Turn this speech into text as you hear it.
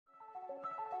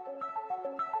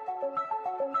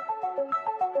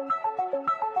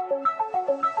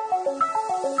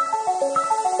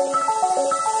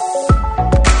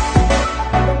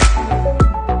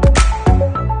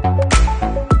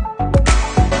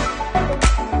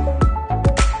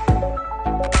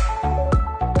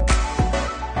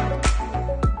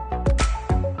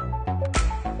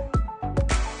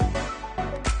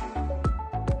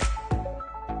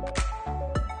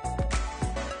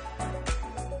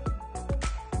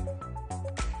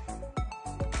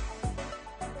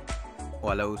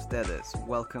Hola ustedes.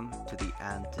 Welcome to the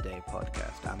And Today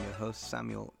podcast. I'm your host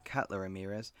Samuel Catler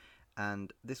Ramirez,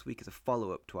 and this week is a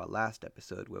follow-up to our last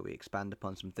episode where we expand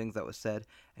upon some things that were said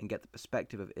and get the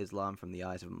perspective of Islam from the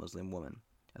eyes of a Muslim woman,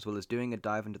 as well as doing a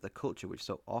dive into the culture which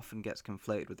so often gets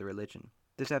conflated with the religion.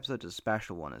 This episode is a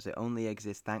special one as it only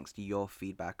exists thanks to your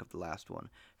feedback of the last one.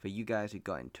 For you guys who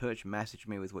got in touch, messaged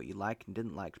me with what you liked and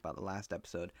didn't like about the last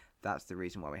episode, that's the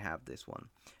reason why we have this one.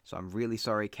 So I'm really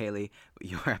sorry, Kaylee, but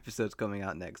your episode's coming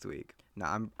out next week.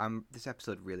 Now, this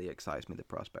episode really excites me, the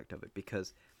prospect of it,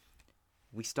 because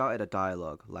we started a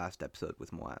dialogue last episode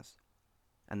with Moaz.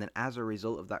 And then as a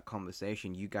result of that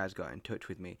conversation, you guys got in touch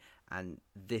with me, and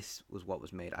this was what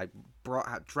was made. I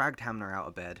dragged Hamna out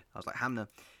of bed. I was like, Hamna,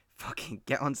 fucking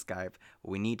get on Skype.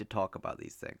 We need to talk about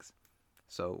these things.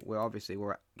 So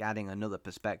we're adding another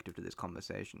perspective to this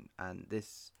conversation, and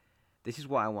this is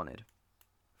what I wanted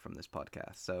from this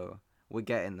podcast. So we're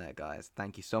getting there, guys.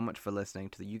 Thank you so much for listening.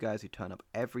 To you guys who turn up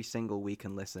every single week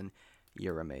and listen,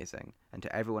 you're amazing. And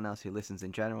to everyone else who listens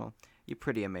in general, you're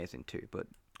pretty amazing too. But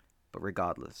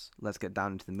regardless, let's get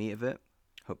down into the meat of it.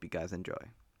 Hope you guys enjoy.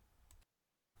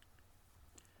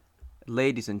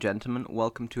 Ladies and gentlemen,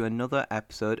 welcome to another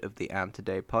episode of the And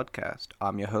Today podcast.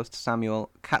 I'm your host,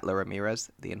 Samuel Catler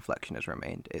Ramirez. The inflection has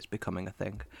remained. It's becoming a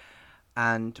thing.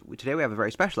 And today we have a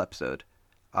very special episode.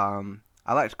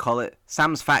 I like to call it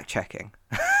Sam's fact-checking.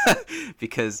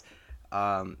 Because,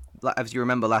 as you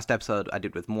remember, last episode I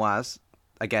did with Moaz.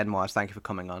 Again, Moaz, thank you for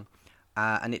coming on.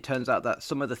 And it turns out that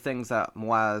some of the things that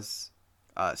Moaz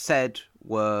said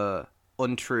were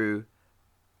untrue,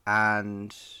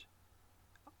 and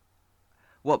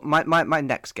well, my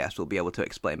next guest will be able to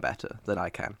explain better than I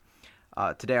can.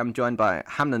 Today I'm joined by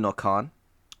Hamna Noor Khan.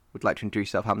 Would you like to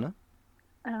introduce yourself, Hamna?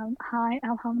 Hi,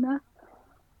 I'm Hamna.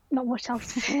 Not much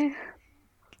else to say.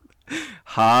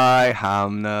 Hi,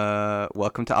 Hamna.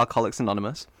 Welcome to Alcoholics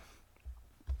Anonymous.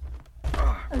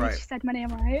 At least you said my name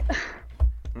right.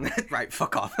 Right,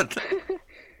 fuck off.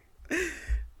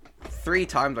 3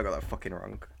 times I got that fucking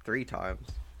wrong. 3 times.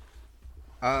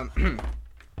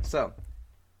 So,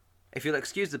 if you'll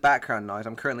excuse the background noise,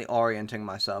 I'm currently orienting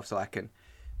myself so I can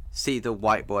see the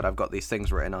whiteboard I've got these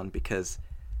things written on, because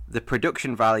the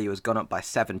production value has gone up by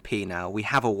 7p now. We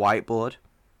have a whiteboard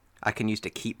I can use to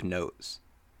keep notes.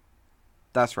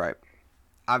 That's right.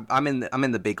 I'm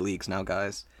in the big leagues now,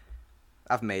 guys.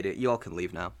 I've made it. You all can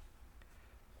leave now.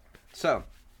 So,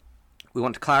 we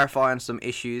want to clarify on some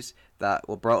issues that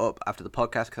were brought up after the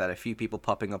podcast, because I had a few people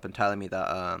popping up and telling me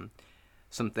that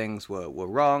some things were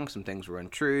wrong, some things were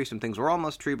untrue, some things were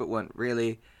almost true but weren't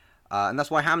really. And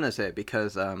that's why Hamna's here,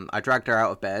 because I dragged her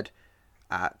out of bed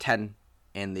at 10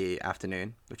 in the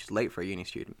afternoon, which is late for a uni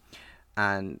student,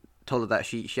 and told her that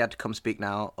she had to come speak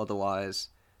now, otherwise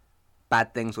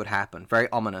bad things would happen. Very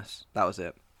ominous. That was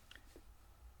it.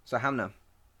 So Hamna,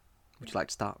 would you like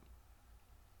to start?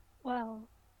 Well,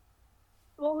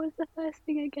 what was the first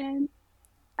thing again?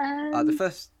 The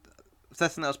first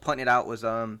thing that was pointed out was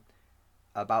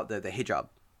about the hijab.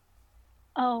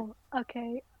 Oh,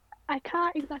 okay. I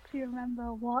can't exactly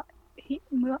remember what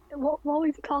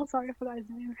was it called? Sorry, I forgot his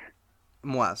name.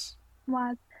 Moaz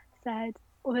said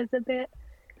was a bit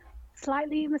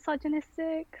slightly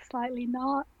misogynistic, slightly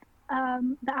not.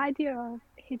 The idea of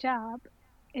hijab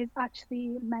is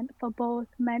actually meant for both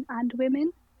men and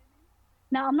women.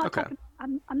 Now, I'm not talking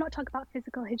about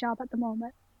physical hijab at the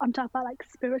moment. I'm talking about like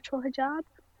spiritual hijab.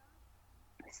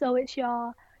 So it's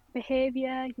your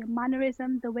behavior, your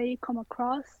mannerism, the way you come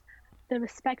across, the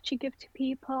respect you give to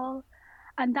people,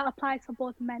 and that applies for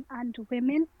both men and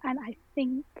women. And I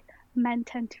think men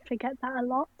tend to forget that a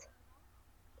lot.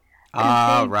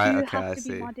 Right. They Okay, have I to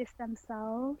see. be modest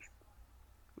themselves.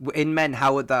 In men,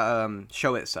 how would that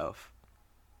show itself?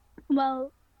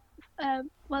 Well,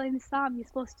 in Islam, you're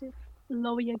supposed to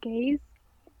lower your gaze.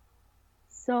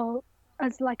 So,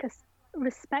 as like a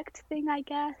respect thing, I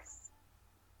guess.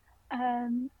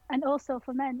 And also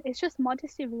for men, it's just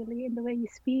modesty, really, in the way you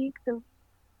speak.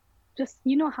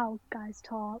 You know how guys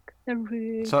talk. They're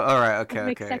rude. So, all right, okay,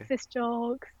 make okay. sexist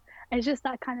jokes. It's just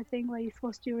that kind of thing where you're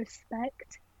supposed to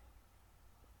respect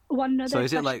one another. So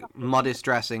is it like modest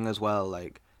dressing as well?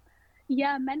 Like,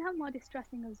 yeah, men have modest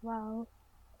dressing as well.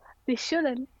 They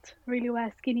shouldn't really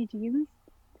wear skinny jeans.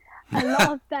 A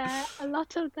lot of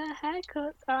their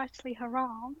haircuts are actually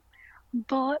haram,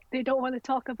 but they don't want to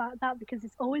talk about that because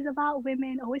it's always about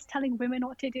women, always telling women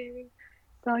what to do.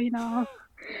 So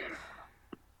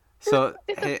so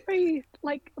it's a pretty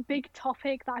big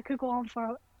topic that I could go on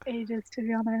for ages, to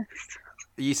be honest.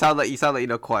 You sound like you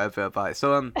know quite a bit about it.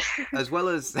 So as well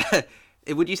as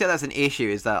would you say that's an issue?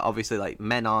 Is that obviously like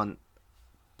men aren't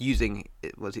using?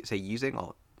 Was it say using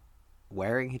or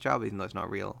wearing hijab, even though it's not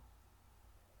real.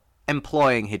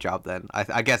 Employing hijab, then.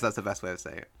 I guess that's the best way to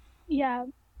say it. Yeah,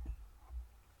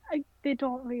 they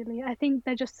don't really. I think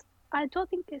they're just. I don't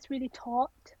think it's really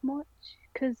taught much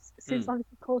because since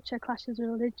obviously culture clashes with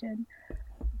religion.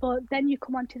 But then you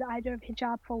come on to the idea of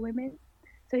hijab for women.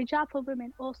 So hijab for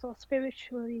women also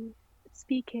spiritually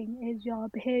speaking is your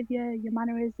behavior, your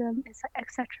mannerism,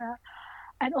 etc.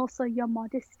 And also your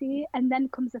modesty. And then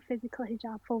comes the physical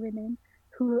hijab for women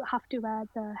who have to wear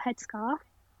the headscarf.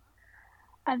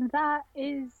 And that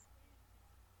is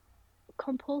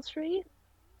compulsory.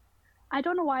 I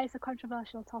don't know why it's a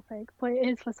controversial topic, but it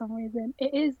is for some reason.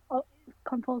 It is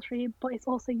compulsory, but it's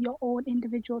also your own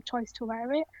individual choice to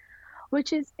wear it,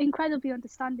 which is incredibly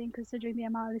understanding considering the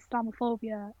amount of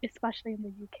Islamophobia, especially in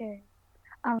the UK.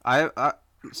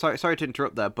 Sorry to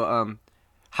interrupt there, but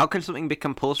how can something be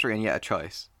compulsory and yet a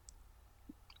choice?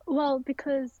 Well,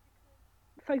 because,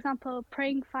 for example,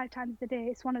 praying 5 times a day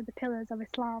is one of the pillars of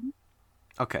Islam.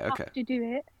 Okay. You have to do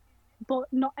it,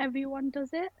 but not everyone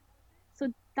does it,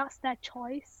 so that's their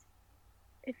choice.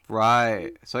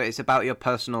 Right. So it's about your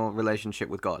personal relationship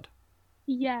with God.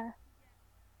 Yeah.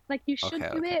 Like you should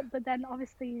do it, but then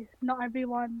obviously not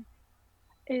everyone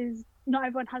has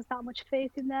that much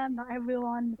faith in them. Not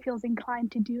everyone feels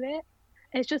inclined to do it.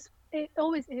 It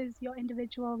always is your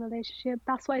individual relationship.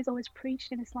 That's why it's always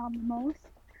preached in Islam the most.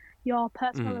 Your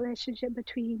personal relationship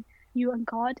between you and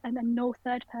God, and then no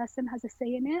third person has a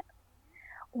say in it,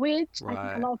 which I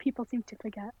think a lot of people seem to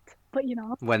forget. But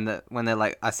when they're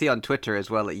like, I see on Twitter as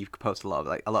well that you post a lot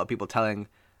of people telling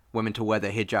women to wear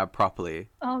their hijab properly.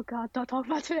 Oh God, don't talk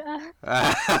about Twitter.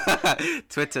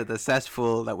 Twitter, the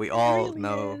cesspool that we all really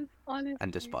know is,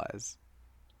 and despise.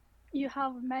 You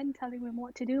have men telling women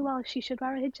what to do. Well, she should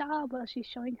wear a hijab. Well, she's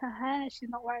showing her hair. She's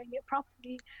not wearing it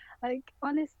properly. Like,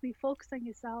 honestly, focus on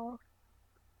yourself.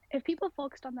 If people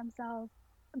focused on themselves,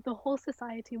 the whole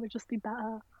society would just be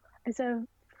better instead of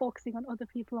focusing on other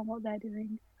people and what they're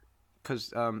doing.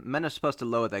 Because men are supposed to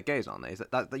lower their gaze, aren't they? Is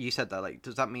that you said that? Like,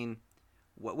 does that mean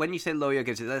when you say lower your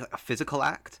gaze, is that a physical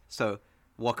act? So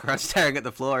walk around staring at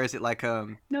the floor? Is it like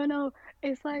No,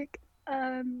 it's like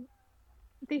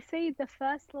they say the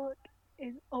first look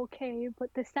is okay,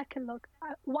 but the second look,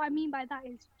 what I mean by that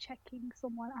is checking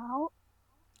someone out.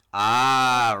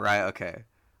 Ah, right, okay.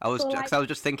 I was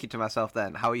just thinking to myself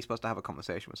then, how are you supposed to have a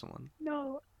conversation with someone?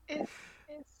 No, it's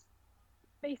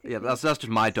basically. Yeah, that's just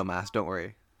my dumbass. Don't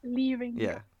worry. Leaving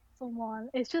someone.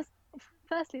 It's just,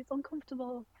 firstly, it's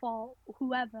uncomfortable for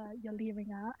whoever you're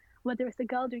leaving at, whether it's a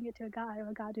girl doing it to a guy or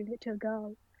a guy doing it to a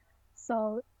girl.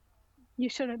 So you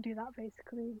shouldn't do that,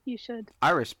 basically. You should.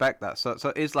 I respect that. So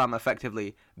Islam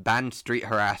effectively banned street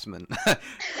harassment.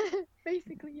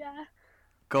 Basically, yeah.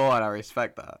 Go on, I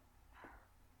respect that.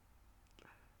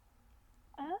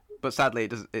 But sadly,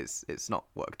 it's not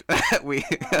worked.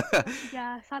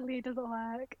 Yeah, sadly, it doesn't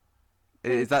work.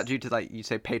 Is that due to, like, you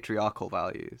say, patriarchal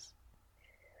values?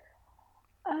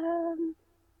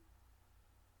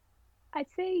 I'd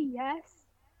say yes,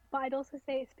 but I'd also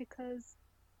say it's because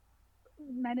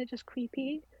men are just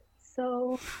creepy.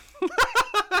 So,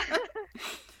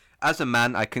 as a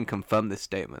man, I can confirm this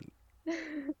statement.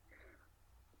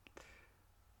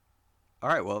 All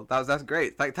right, well, that's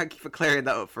great. Thank you for clearing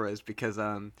that up for us, because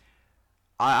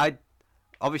I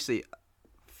obviously,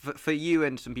 for you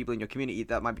and some people in your community,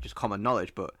 that might be just common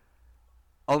knowledge, but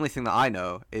only thing that I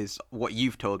know is what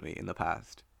you've told me in the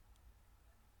past.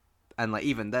 And, like,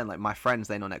 even then, like, my friends,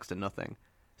 they know next to nothing.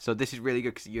 So this is really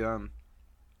good because you're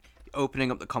opening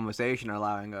up the conversation and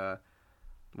allowing I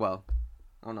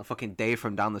don't know, fucking Dave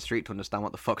from down the street to understand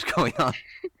what the fuck's going on.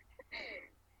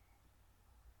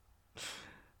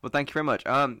 Well, thank you very much.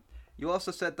 You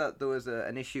also said that there was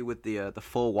an issue with the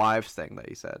 4 wives thing that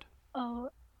you said. Oh,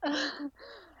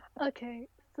 okay.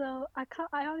 So I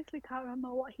honestly can't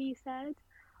remember what he said,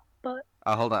 but.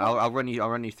 Hold on. I'll run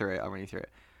you through it.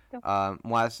 I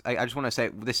just want to say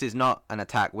this is not an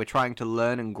attack. We're trying to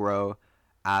learn and grow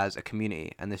as a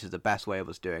community, and this is the best way of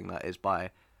us doing that is by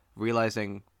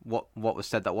realizing what was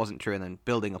said that wasn't true and then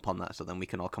building upon that, so then we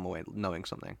can all come away knowing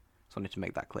something. So I need to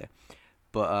make that clear.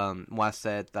 But I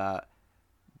said that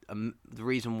the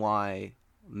reason why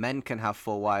men can have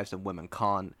 4 wives and women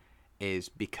can't is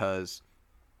because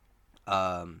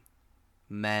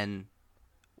men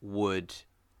would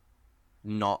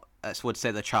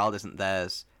say the child isn't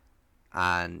theirs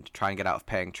and try and get out of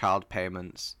paying child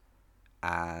payments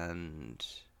and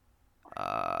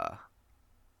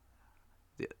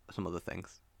some other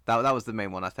things. That was the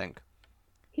main one, I think.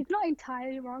 He's not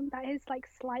entirely wrong. That is, like,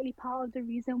 slightly part of the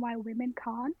reason why women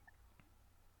can't.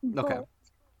 But okay.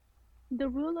 The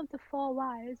rule of the 4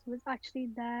 wives was actually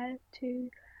there to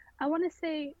I want to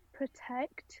say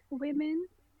protect women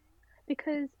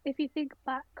because if you think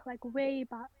back, like way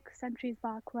back, centuries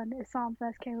back when Islam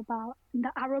first came about in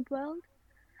the Arab world,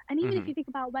 and even if Mm-hmm. you think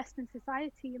about Western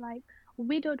society, like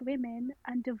widowed women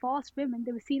and divorced women,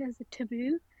 they were seen as a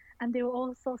taboo, and they were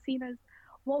also seen as,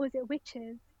 what was it,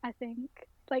 witches, I think.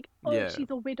 Like, oh, Yeah. she's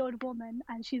a widowed woman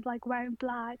and she's like wearing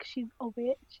black, she's a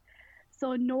witch.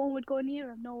 So no one would go near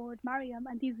them, no one would marry them,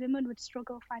 and these women would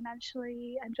struggle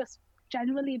financially and just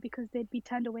generally because they'd be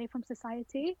turned away from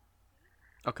society.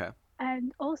 Okay.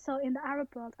 And also in the Arab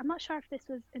world, I'm not sure if this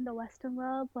was in the Western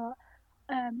world, but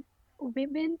um,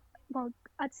 women, well,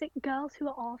 I'd say girls who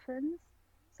are orphans,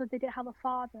 so they didn't have a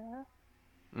father,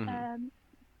 Mm-hmm. um,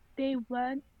 they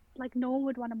weren't, like, no one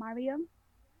would want to marry them.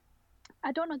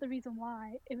 I don't know the reason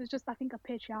why. It was just, I think, a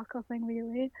patriarchal thing,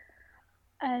 really.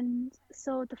 And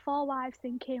so the four wives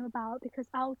thing came about because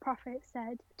our prophet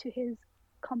said to his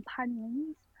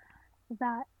companions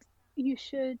that you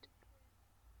should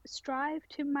strive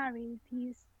to marry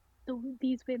these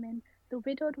women, the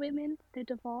widowed women, the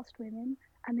divorced women,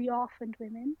 and the orphaned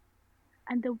women,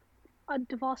 and the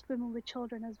divorced women with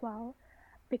children as well,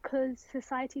 because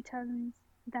society turns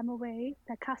them away.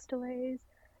 They're castaways.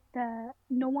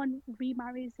 No one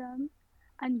remarries them,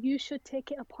 and you should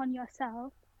take it upon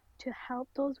yourself to help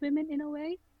those women in a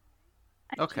way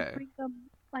and to Okay. bring them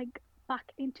like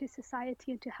back into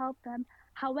society and to help them.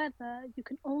 However, you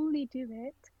can only do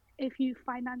it if you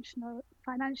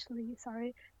financially,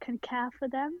 sorry, can care for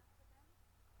them.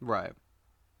 Right.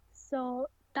 So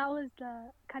that was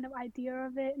the kind of idea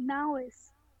of it. Now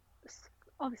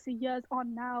obviously years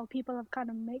on now, people have kind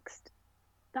of mixed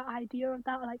the idea of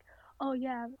that, like, oh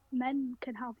yeah, men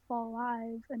can have four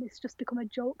wives, and it's just become a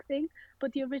joke thing.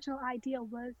 But the original idea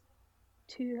was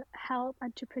to help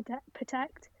and to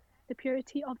protect the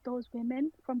purity of those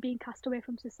women from being cast away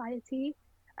from society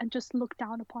and just looked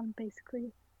down upon,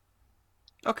 basically.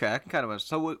 Okay, I can kind of.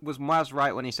 So was Maz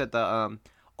right when he said that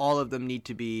all of them need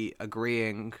to be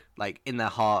agreeing, like in their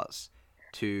hearts,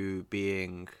 to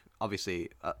being obviously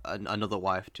another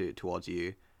wife towards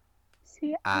you,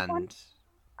 See, and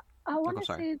I oh, want I'm to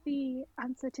sorry. say the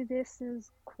answer to this is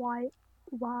quite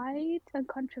wide and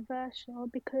controversial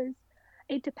because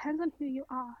it depends on who you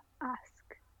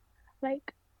ask.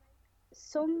 Like,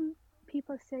 some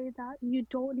people say that you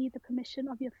don't need the permission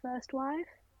of your first wife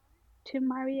to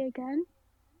marry again,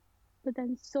 but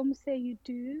then some say you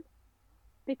do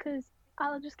because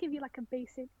I'll just give you like a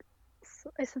basic.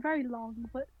 It's very long,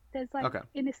 but there's like Okay.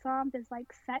 in Islam, there's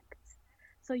like sects.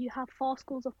 So you have four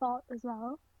schools of thought as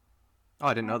well. Oh,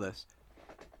 I didn't know And this.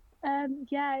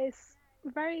 yeah, it's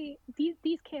very. These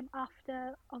came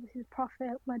after obviously the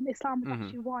Prophet when Islam was Mm-hmm.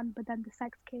 actually one, but then the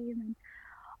sects came and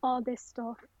all this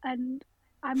stuff. And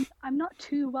I'm not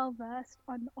too well versed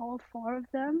on all four of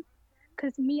them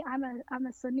because me, I'm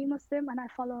a Sunni Muslim and I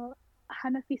follow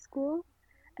Hanafi school,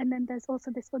 and then there's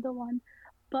also this other one.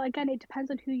 But again, it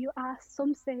depends on who you ask.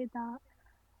 Some say that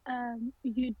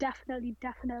you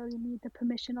definitely need the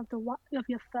permission of of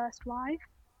your first wife,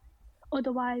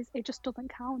 otherwise it just doesn't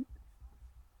count.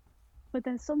 But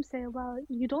then some say, well,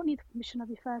 you don't need the permission of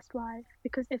your first wife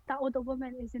because if that other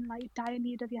woman is in like dire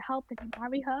need of your help, then you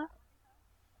marry her.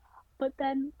 But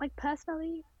then, like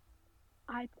personally,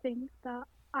 I think that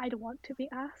I'd want to be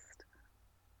asked.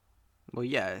 Well,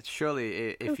 yeah.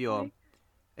 Surely, if you're Okay.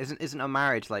 isn't a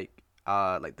marriage like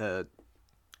the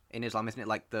in Islam, isn't it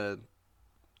like the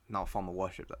not a form of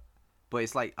worship, but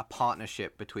it's like a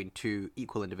partnership between two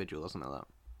equal individuals, or something like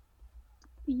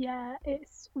Yeah,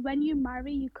 it's when you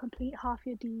marry, you complete half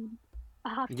your deen,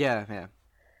 half that. your Yeah, yeah.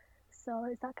 so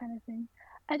it's that kind of thing.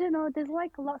 I don't know. There's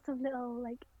like lots of little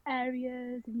like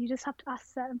areas, and you just have to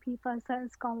ask certain people and certain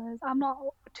scholars. I'm not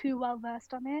too well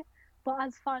versed on it, but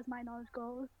as far as my knowledge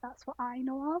goes, that's what I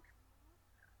know of.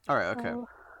 All right. Okay. So,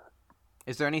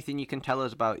 Is there anything you can tell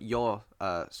us about your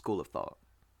school of thought?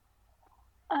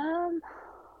 um,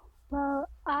 well,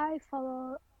 I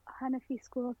follow Hanafi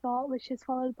school of thought, which is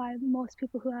followed by most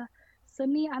people who are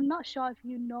Sunni. I'm not sure if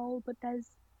you know, but there's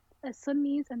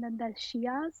Sunnis and then there's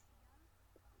Shias,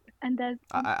 and there's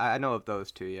I know of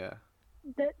those two. Yeah.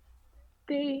 that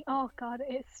oh god,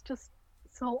 it's just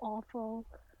so awful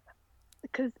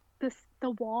because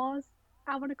the wars.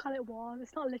 I want to call it wars.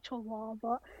 It's not literal war,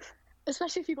 but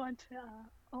especially if you go on Twitter,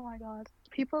 oh my god,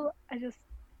 people are just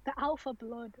the out for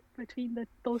blood between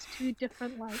those two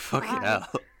different like Fucking sides.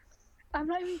 hell. I'm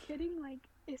not even kidding. Like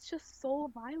it's just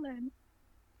so violent.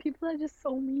 People are just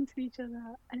so mean to each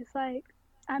other, and it's like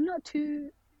I'm not too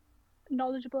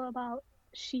knowledgeable about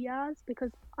Shias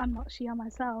because I'm not Shia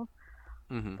myself,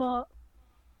 Mm-hmm. but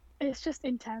It's just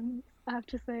intense, I have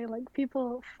to say. Like,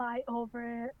 people fight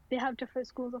over it. They have different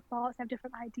schools of thoughts, they have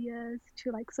different ideas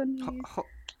to like Ho- Sunnis. ho-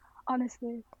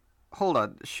 Honestly, Hold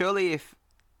on. Surely, if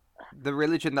the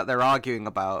religion that they're arguing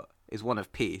about is one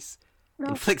of peace, oh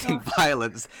inflicting gosh.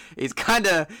 violence is kind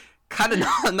of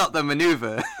not the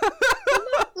maneuver. Well,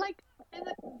 not like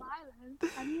physical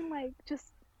violence. I mean, like,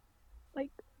 just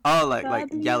like Oh, like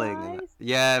verbally yelling and wise.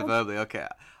 yeah, Al- verbally. Okay.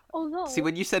 See, Although,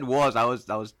 when you said wars, I was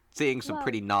seeing some well,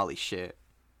 pretty gnarly shit.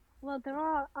 well, there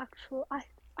are actual.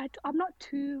 I'm not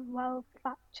too well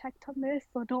fact checked on this,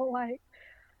 so don't like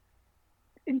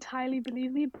entirely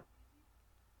believe me. But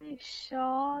I'm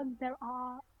sure there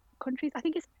are countries. I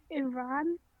think it's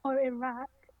Iran or Iraq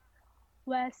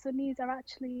where Sunnis are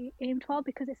actually aimed for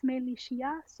because it's mainly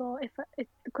Shia. So if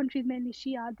the country is mainly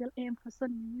Shia, they'll aim for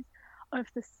Sunnis, or if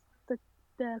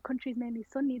the country is mainly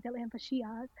Sunni, they'll aim for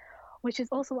Shias, which is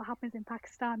also what happens in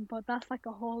Pakistan. But that's like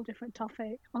a whole different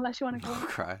topic, unless you want to go Oh, into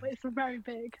that. Christ. But it's very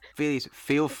big. Please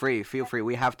feel free. Feel free.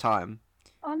 We have time.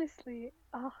 Honestly,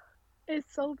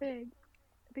 it's so big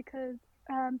because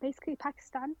basically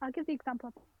Pakistan. I'll give the example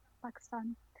of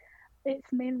Pakistan. It's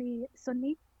mainly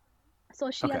Sunni, so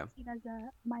Okay. Shia is seen as a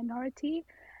minority,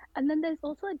 and then there's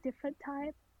also a different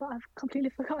type, but I've completely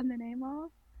forgotten the name of.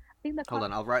 I think they're Hold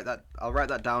called. on. I'll write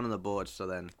that down on the board. So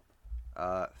then,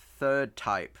 third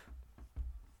type.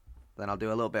 Then I'll do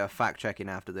a little bit of fact checking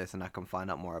after this, and I can find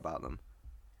out more about them.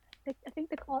 I think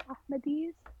they're called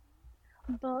Ahmadis,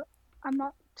 but I'm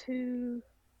not too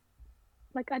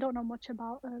like I don't know much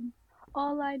about them.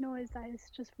 All I know is that it's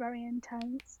just very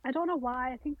intense. I don't know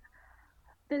why. I think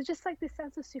there's just like this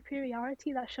sense of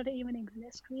superiority that shouldn't even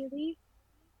exist, really.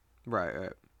 Right.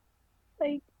 Right.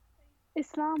 Like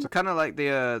Islam, So kind of like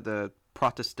the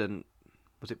Protestant.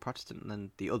 Was it Protestant and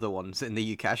then the other ones in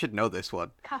the UK? I should know this one.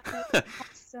 Catholic,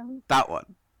 Protestant. That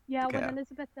one. Yeah, when Okay.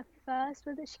 Elizabeth the First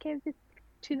was it, she came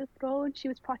to the throne, she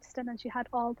was Protestant and she had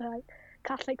all the like,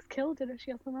 Catholics killed, didn't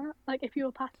she, or something? Like if you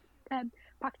were practicing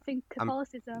I'm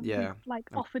Catholicism, you yeah. like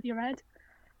I'm, off with your head.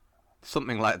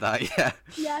 something like that. Yeah.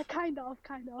 Yeah, kind of,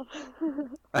 kind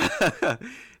of.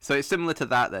 So it's similar to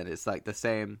that then. It's like the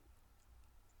same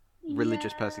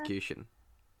religious Yeah, persecution.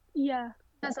 yeah.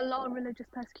 There's a lot of religious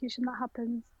persecution that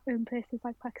happens in places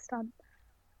like Pakistan.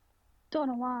 Don't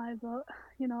know why, but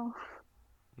you know.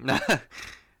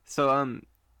 So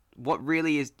what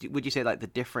really is would you say like the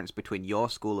difference between your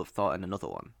school of thought and another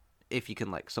one, if you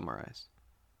can like summarize?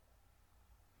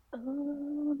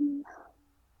 Um,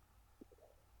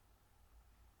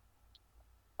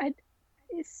 I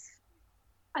it's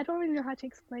I don't really know how to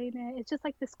explain it. It's just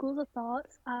like the schools of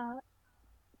thoughts.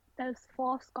 There's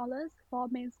four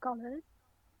main scholars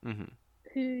Mhm.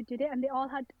 who did it, and they all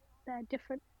had their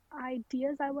different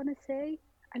ideas. I want to say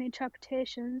and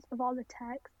interpretations of all the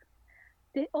text.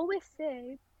 They always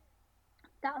say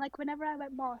that, like whenever I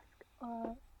went mosque,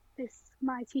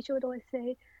 my teacher would always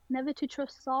say never to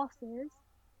trust sources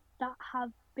that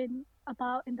have been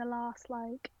about in the last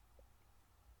like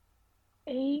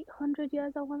 800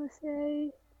 years, I want to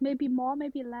say, maybe more,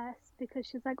 maybe less, because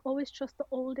she's like always trust the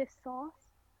oldest source.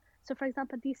 So, for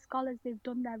example, these scholars, they've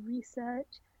done their research,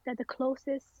 they're the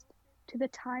closest to the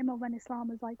time of when Islam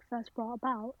was like first brought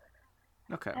about.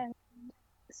 Okay. Um,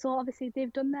 so, obviously,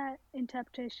 they've done their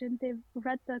interpretation, they've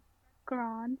read the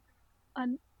Quran,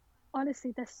 and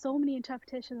honestly, there's so many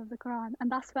interpretations of the Quran,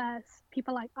 and that's where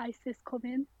people like ISIS come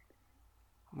in.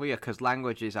 Well, yeah, because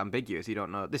language is ambiguous. You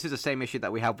don't know. This is the same issue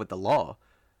that we have with the law,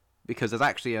 because there's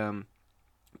actually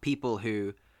people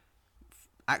who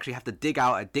actually have to dig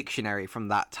out a dictionary from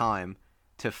that time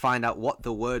to find out what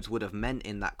the words would have meant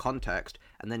in that context,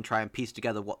 and then try and piece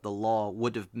together what the law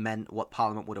would have meant, what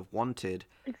Parliament would have wanted,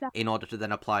 Exactly, in order to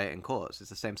then apply it in courts. It's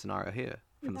the same scenario here,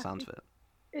 from the sounds exactly.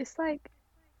 of it. It's like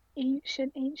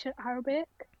ancient Arabic.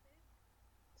 Oh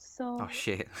So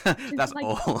shit, it's that's like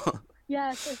all.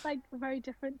 yeah, so it's like very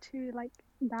different to like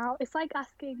now. It's like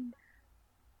asking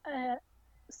uh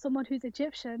someone who's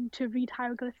Egyptian to read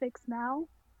hieroglyphics now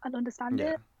and understand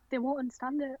Yeah. it. They won't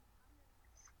understand it.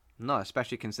 No,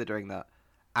 especially considering that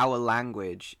our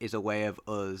language is a way of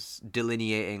us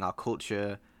delineating our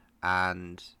culture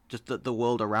and just the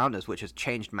world around us, which has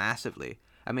changed massively.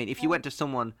 I mean, if you Yeah, went to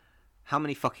someone, how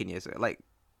many fucking years ago, like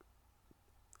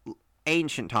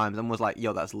ancient times, and was like,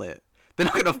 yo, that's lit, they're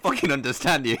not gonna fucking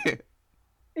understand you.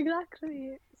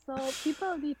 exactly. So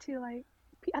people need to like.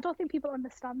 I don't think people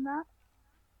understand that,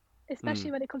 Mm.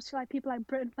 especially when it comes to like people like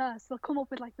Britain First. They'll come up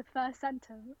with like the first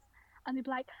sentence, and they'll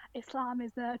be like, "Islam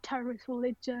is a terrorist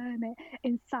religion. It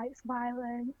incites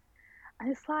violence." And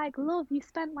it's like, love, you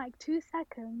spent like 2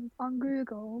 seconds on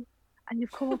Google and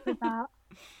you've come up with that.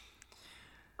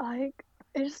 Like,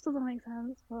 It just doesn't make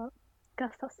sense, but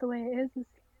guess that's the way it is.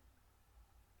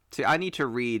 See, I need to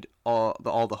read all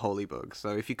the holy books. So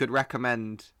if you could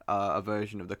recommend a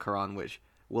version of the Quran which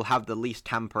will have the least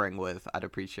tampering with, I'd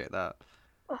appreciate that.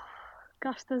 Oh,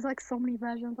 gosh, there's like so many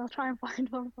versions. I'll try and find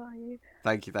one for you.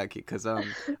 Thank you. Because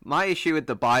my issue with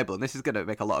the Bible, and this is gonna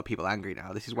make a lot of people angry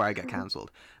now. This is where I get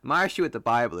cancelled. My issue with the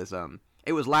Bible is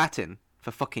it was Latin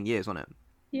for fucking years, wasn't it?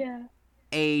 Yeah.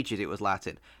 Ages it was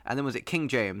Latin, and then was it King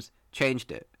James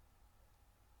changed it?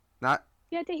 Now,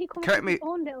 Yeah, did he come correct up me. with his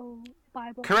own little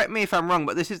Bible? Correct me if I'm wrong,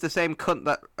 but this is the same cunt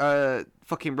that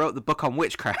fucking wrote the book on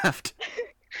witchcraft.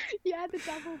 Yeah, the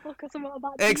devil book or something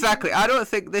about Exactly. demons. I don't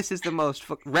think this is the most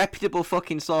reputable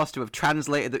fucking source to have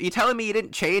translated. You're telling me he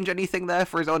didn't change anything there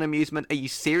for his own amusement? Are you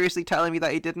seriously telling me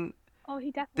that he didn't? Oh,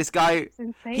 he definitely. This guy, It's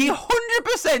insane. he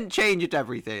 100% changed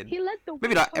everything. He led the Maybe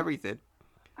witch not hunt everything.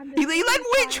 and He the led demon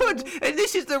witch hunt, trials. and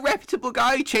this is the reputable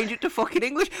guy who changed it to fucking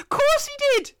English. Of course he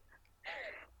did.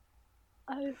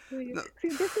 Honestly, No. see,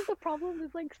 this is the problem.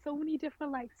 There's like so many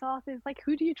different like sources. Like,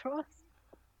 who do you trust?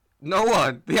 No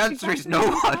one. The answer is Exactly. no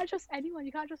You one. can't trust anyone.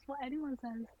 You can't trust what anyone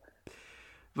says.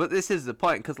 But this is the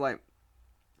point, because like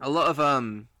a lot of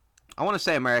I want to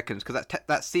say Americans, because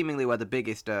that's seemingly where the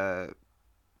biggest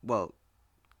well,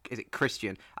 is it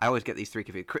Christian? I always get these three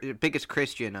confused. Biggest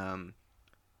Christian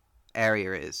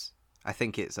area is. I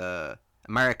think it's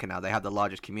America now. They have the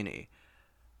largest community.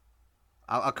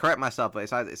 I'll correct myself, but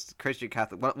it's Christian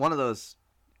Catholic, one of those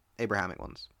Abrahamic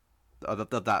ones, of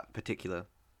that particular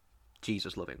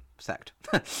Jesus loving sect.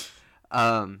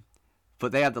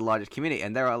 But they have the largest community,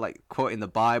 and they're like quoting the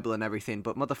Bible and everything.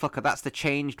 But motherfucker, that's the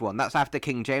changed one. That's after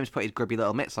King James put his grubby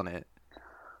little mitts on it.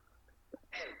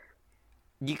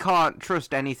 You can't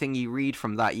trust anything you read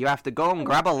from that. You have to go and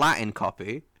grab a Latin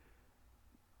copy,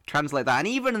 translate that, and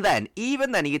even then,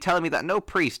 you're telling me that no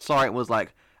priest saw it and was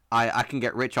like, I can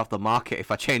get rich off the market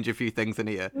if I change a few things in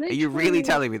here. Are you really Literally.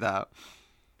 telling me that?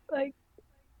 Like,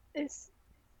 it's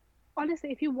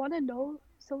honestly, if you want to know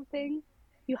something,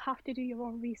 you have to do your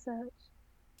own research.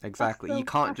 Exactly. That's You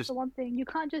can't that's just. the one thing. You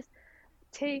can't just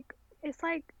take. It's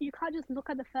like you can't just look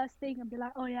at the first thing and be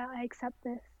like, "Oh yeah, I accept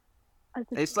this." As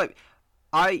the It's like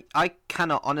I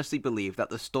cannot honestly believe that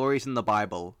the stories in the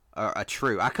Bible are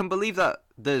true. I can believe that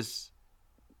there's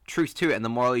truth to it and the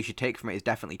moral you should take from it is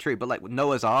definitely true. But like with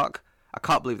Noah's Ark, I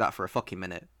can't believe that for a fucking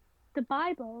minute. the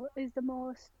Bible is the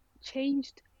most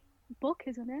changed book,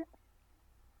 isn't it?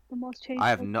 The most changed. I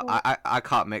have book no. of- I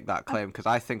can't make that claim because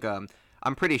I think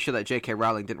I'm pretty sure that J.K.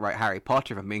 Rowling didn't write Harry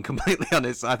Potter. If I'm being completely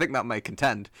honest, I think that may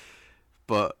contend,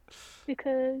 but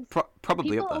because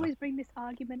probably people up there. always bring this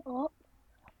argument up,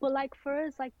 but like for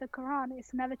us, like the Quran,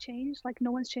 it's never changed. Like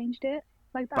no one's changed it.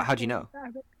 Like But how do you know?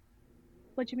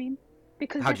 What do you mean?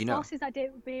 Because How the do you know? sources I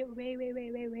did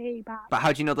way back. But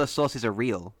how do you know those sources are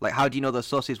real? Like, how do you know those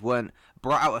sources weren't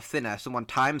brought out of thin air? Someone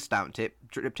time stamped it,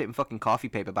 dripped it in fucking coffee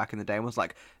paper back in the day, and was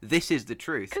like, "This is the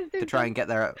truth," 'Cause to they've try done- and get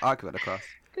their argument across.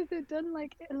 Because they've done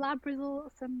like lab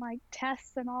results and like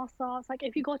tests and all sorts. Like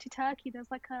if you go to Turkey, there's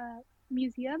like a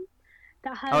museum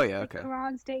that has Oh, yeah, like, okay.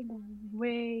 Qurans dating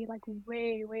way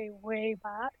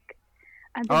back,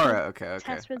 and they All done right, okay.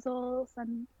 test results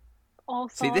and all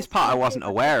sorts. See, this part I wasn't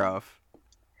aware of.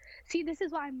 See, this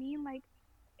is what I mean. Like,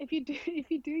 if you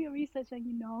do your research and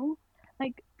you know,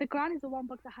 like the Quran is the one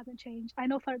book that hasn't changed. I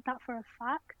know for a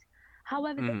fact.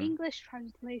 However, the Mhm. English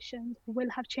translations will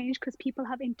have changed because people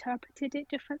have interpreted it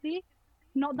differently.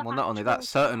 Not the Well, not only actual that,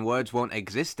 certain Quran. words won't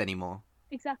exist anymore.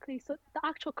 Exactly. So the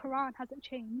actual Quran hasn't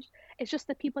changed. It's just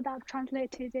the people that have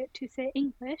translated it to say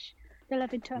English, they'll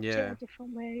have interpreted Yeah. it a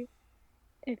different way.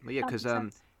 If Well, yeah, that 'cause, makes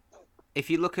sense. If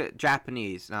you look at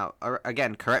Japanese now,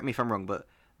 again, correct me if I'm wrong, but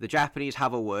the Japanese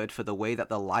have a word for the way that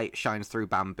the light shines through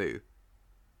bamboo.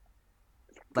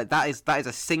 Like that is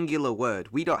a singular word.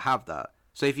 We don't have that.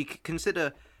 So if you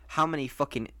consider how many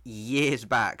fucking years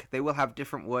back they will have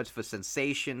different words for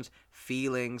sensations,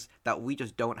 feelings that we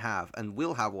just don't have, and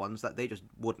we'll have ones that they just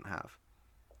wouldn't have.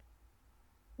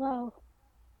 Well,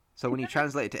 So when you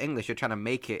translate it to English, you're trying to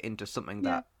make it into something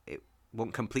Yeah. that it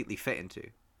won't completely fit into.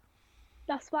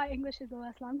 that's why English is the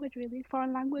worst language, really.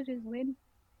 Foreign languages win.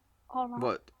 All right.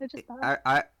 What They're just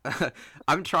bad.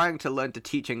 I'm trying to learn to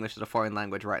teach English as a foreign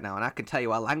language right now, and I can tell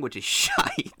you our language is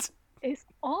shite. It's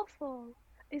awful.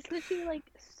 It's literally like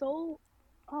so.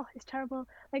 Oh, it's terrible.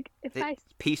 Like if I It's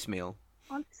piecemeal.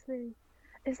 honestly,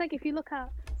 it's like if you look at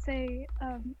say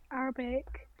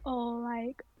Arabic or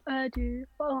like Urdu.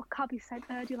 Oh, can't be said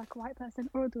Urdu like a white person.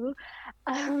 Urdu,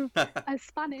 and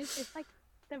Spanish. It's like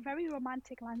they're very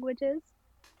romantic languages.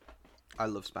 I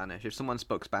love Spanish. If someone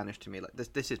spoke Spanish to me, like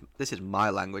this is my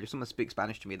language. If someone speaks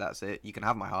Spanish to me, that's it. You can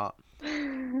have my heart.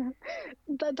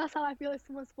 That's how I feel if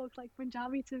someone spoke like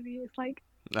Punjabi to me. It's like,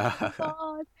 oh my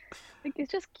God, like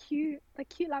it's just cute, like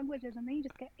cute languages, and then you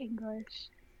just get English,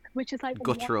 which is like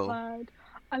one Guttural. word,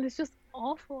 and it's just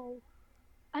awful.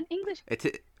 And English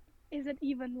It isn't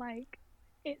even like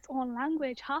its own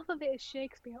language. Half of it is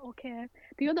Shakespeare, okay.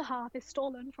 The other half is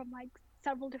stolen from like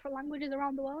several different languages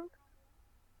around the world.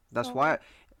 that's So why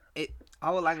it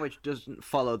our language doesn't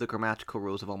follow the grammatical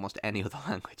rules of almost any other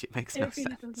language. It makes no it really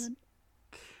sense. doesn't.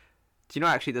 Do you know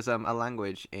actually there's a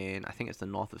language in I think it's the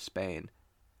north of Spain.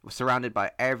 We're surrounded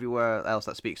by everywhere else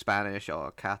that speaks Spanish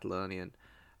or Catalonian.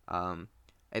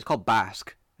 It's called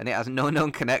Basque, and it has no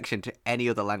known connection to any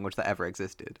other language that ever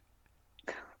existed.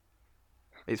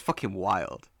 It's fucking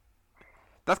wild.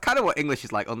 That's kind of what English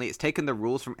is like, only it's taken the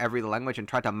rules from every other language and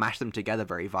tried to mash them together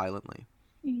very violently.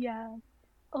 Yeah.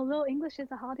 Although English is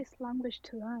the hardest language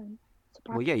to learn.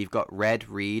 Well, yeah, you've got read,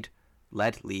 read,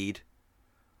 led, lead.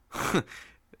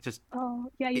 Just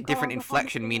Oh, yeah, you got different all the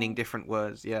inflection fancy meaning words. different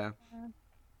words, yeah.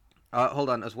 Yeah. Hold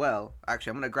on, as well.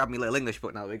 Actually, I'm going to grab my little English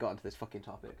book now that we got into this fucking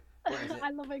topic. Where is it?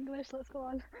 I love English. Let's go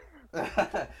on.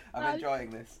 I'm enjoying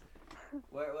this.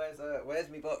 Where's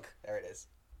my book? There it is.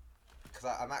 Because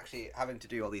I'm actually having to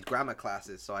do all these grammar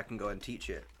classes so I can go and teach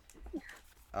it.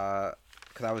 Because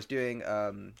I was doing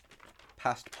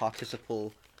past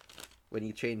participle when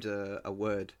you change a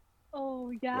word.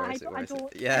 Oh yeah, Where I is it? don't, Where I is it?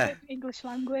 don't Yeah. speak English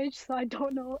language, so I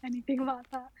don't know anything about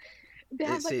that. They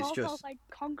have like It's all just- sorts like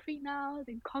concrete nouns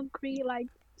and concrete like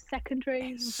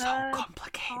secondary It's so verbs,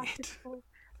 complicated. participle.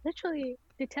 Literally,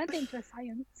 they turned it into a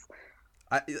science.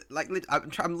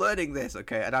 I'm learning this,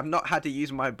 okay, and I've not had to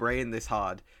use my brain this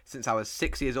hard since I was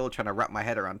 6 years old trying to wrap my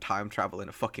head around time travel in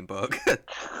a fucking book.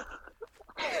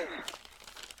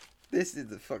 This is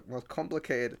the most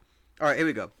complicated. All right, here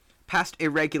we go. Past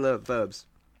irregular verbs.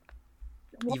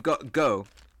 What? You've got go,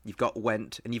 you've got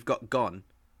went, and you've got gone.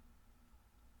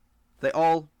 They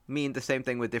all mean the same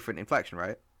thing with different inflection,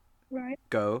 right? Right.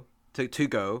 Go, to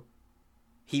go.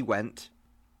 He went.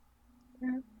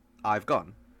 Yeah. I've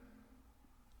gone.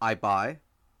 I buy.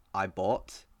 I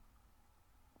bought.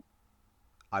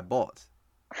 I bought.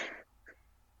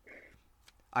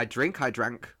 I drink. I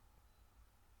drank.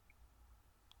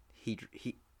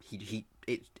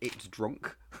 It's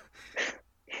drunk.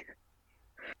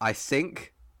 I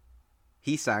sink.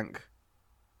 He sank.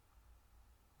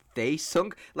 They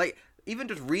sunk. Like, even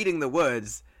just reading the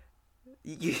words,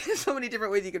 there's so many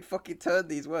different ways you could fucking turn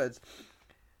these words.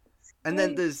 And then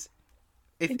Right. there's,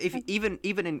 if even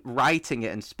in writing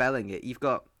it and spelling it, you've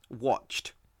got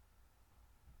watched.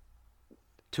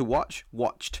 To watch,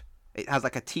 watched. It has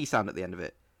like a T sound at the end of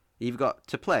it. You've got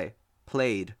to play,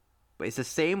 played. But it's the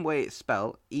same way it's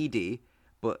spelled, ED,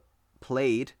 but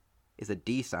played is a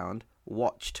D sound,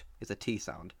 watched is a T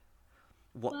sound.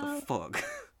 What Well, the fuck?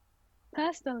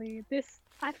 Personally,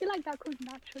 I feel like that could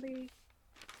naturally.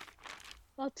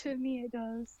 Well, to me, it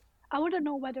does. I wouldn't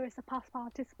know whether it's a past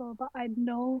participle, but I'd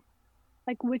know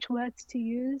like which words to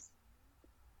use.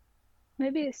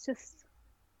 Maybe it's just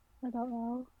I don't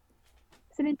know.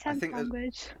 It's an intense think that-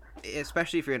 language.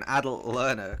 Especially if you're an adult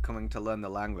learner coming to learn the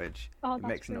language, Oh, it that's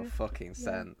makes no true. fucking Yeah.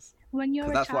 sense. When you're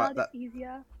 'Cause a that's why- child, it's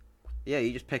easier. Yeah,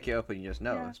 you just pick it up and you just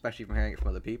know, Yeah. especially from hearing it from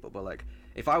other people. But like,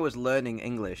 if I was learning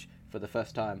English for the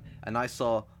first time and I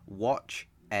saw watch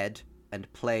ed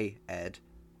and play ed,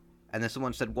 and then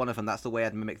someone said one of them, that's the way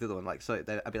I'd mimic the other one. Like, so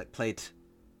I'd be like plate.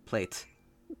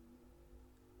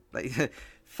 Like,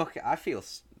 fuck it. I feel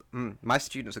my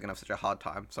students are gonna have such a hard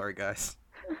time. Sorry, guys.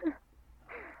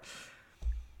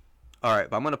 All right,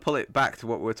 but I'm gonna pull it back to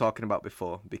what we were talking about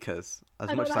before because as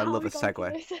I much don't as I know how love we a got into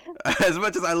segue. this. As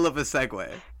much as I love a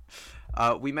segue,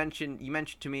 you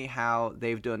mentioned to me how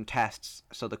they've done tests,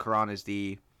 so the Quran is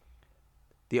the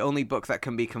only book that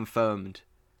can be confirmed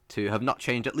to have not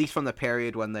changed, at least from the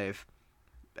period when they've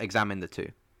examined the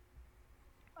two.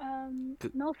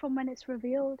 No, from when it's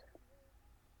revealed.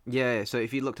 Yeah, so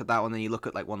if you looked at that one, then you look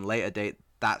at like one later date,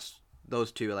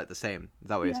 those two are like the same. Is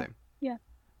that what you're Yeah. saying? Yeah.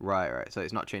 Right. So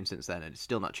it's not changed since then, and it's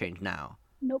still not changed now.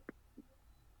 Nope.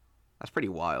 That's pretty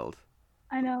wild.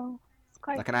 I know. It's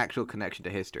quite. Like an actual connection to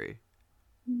history.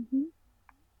 Hmm.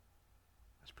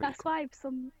 That's pretty That's cool. why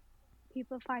some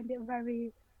people find it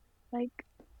very, like,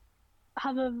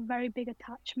 have a very big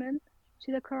attachment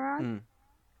to the Quran Mm.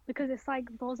 because it's like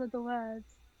those are the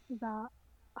words that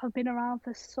have been around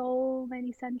for so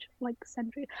many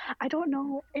centuries. I don't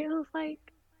know. It was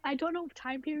like I don't know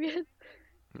time period.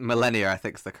 Millennia, I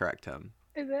think, is the correct term.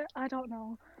 Is it? I don't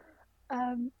know.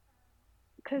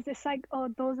 Because it's like, oh,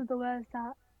 those are the words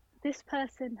that this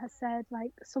person has said,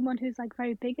 like, someone who's like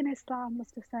very big in Islam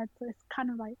must have said, so it's kind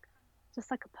of like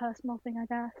just like a personal thing, I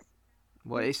guess.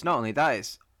 Well, it's not only that;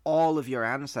 it's all of your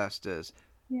ancestors,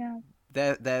 Yeah,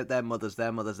 their mothers,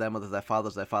 their mothers, their mothers, their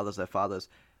fathers, their fathers, their fathers,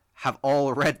 have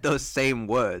all read those same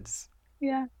words.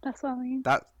 yeah, that's what I mean.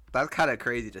 That's kind of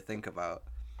crazy to think about.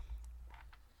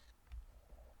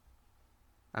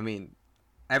 I mean,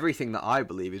 everything that I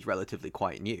believe is relatively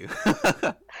quite new.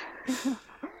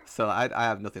 So I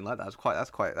have nothing like that.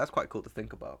 That's quite cool to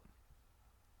think about.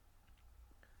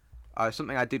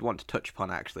 Something I did want to touch upon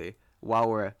actually, while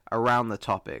we're around the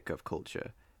topic of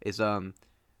culture, is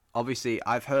obviously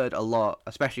I've heard a lot,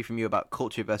 especially from you, about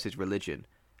culture versus religion,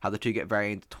 how the two get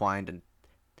very intertwined, and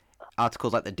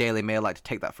articles like the Daily Mail like to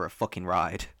take that for a fucking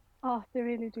ride. Oh, they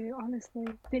really do, honestly.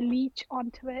 They leech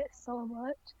onto it so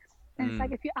much. And it's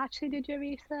like, if you actually did your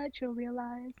research, you'll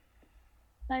realize,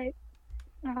 like,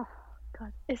 oh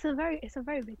god, it's a very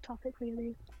big topic,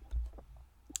 really.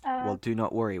 Well, do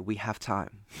not worry, we have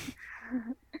time.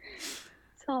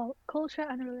 So culture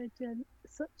and religion,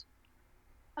 such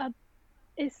a,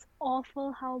 it's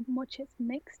awful how much it's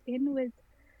mixed in with,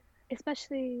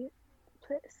 especially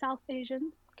South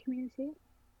Asian community.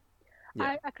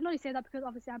 Yeah. I can only say that because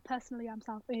obviously I'm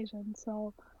South Asian,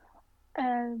 so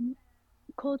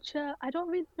culture, I don't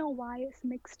really know why it's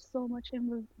mixed so much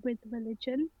in with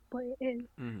religion, but it is.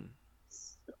 Mm.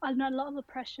 And a lot of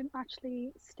oppression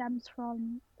actually stems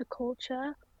from the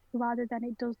culture rather than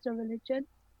it does the religion,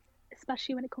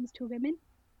 especially when it comes to women.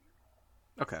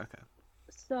 Okay.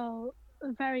 So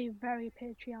very, very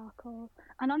patriarchal.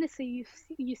 And honestly,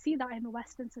 you see that in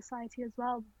Western society as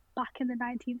well. Back in the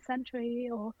 19th century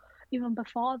or even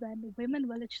before then, women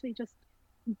were literally just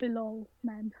below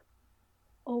men.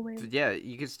 Always. Yeah,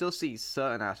 you can still see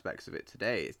certain aspects of it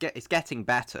today. It's getting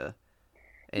better.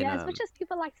 Yeah, as much as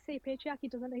people like to say patriarchy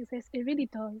doesn't exist, it really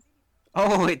does.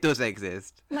 Oh, it does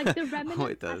exist. Like the remnants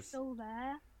it are does. still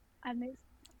there, and it's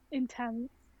intense.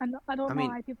 And I don't know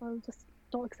why people just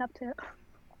don't accept it.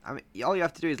 I mean, all you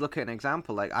have to do is look at an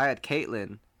example. Like I had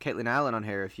Caitlin Allen on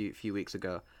here a few weeks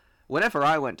ago. Whenever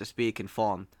I went to speak in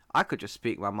form, I could just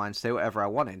speak my mind, say whatever I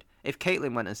wanted. If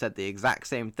Caitlin went and said the exact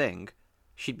same thing,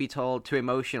 she'd be told too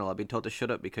emotional. I'd be told to shut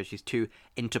up because she's too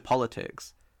into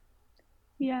politics.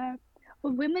 Yeah,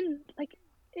 but women, like,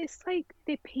 it's like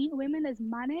they paint women as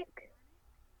manic.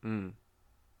 Mm.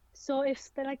 So if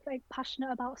they're like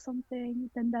passionate about something,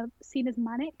 then they're seen as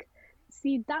manic.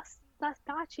 See, that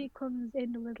actually comes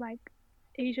in with like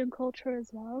Asian culture as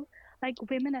well. Like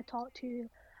women are taught to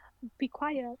be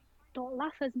quiet, don't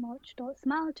laugh as much, don't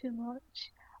smile too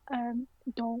much,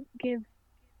 don't give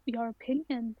your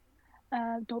opinion,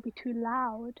 don't be too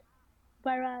loud.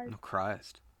 Whereas, Oh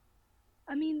Christ.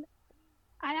 I mean,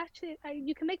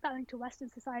 you can make that link to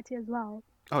Western society as well.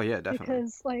 Oh yeah, definitely.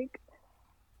 Because like,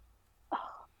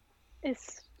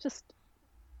 it's just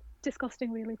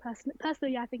disgusting, really.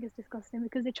 Personally, I think it's disgusting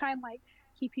because they try and like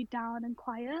keep you down and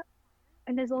quiet.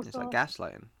 And there's also it's like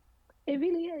gaslighting. It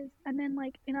really is. And then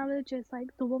like in our religion, like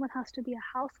the woman has to be a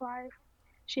housewife.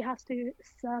 She has to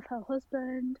serve her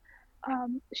husband.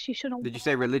 She shouldn't. Did you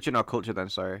say religion or culture then?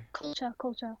 Sorry. Culture,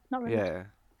 not religion.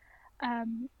 Yeah.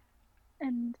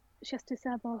 And she has to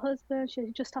serve her husband.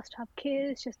 She just has to have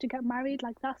kids. She has to get married.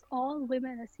 Like that's all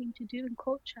women are seen to do in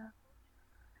culture.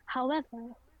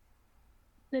 However,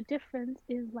 the difference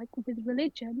is like with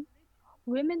religion,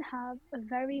 women have a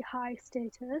very high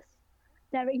status.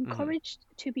 They're encouraged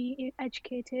to be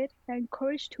educated. They're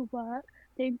encouraged to work.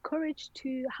 They're encouraged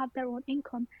to have their own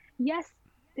income. Yes,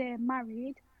 they're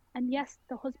married, and yes,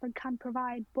 the husband can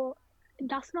provide, but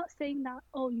that's not saying that,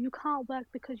 oh, you can't work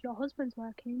because your husband's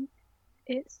working.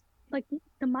 It's like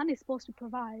the man is supposed to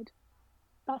provide.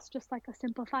 That's just like a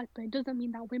simple fact, but it doesn't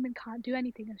mean that women can't do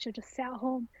anything and should just sit at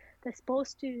home. They're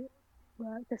supposed to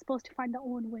work. They're supposed to find their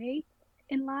own way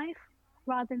in life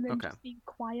rather than just being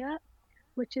quiet,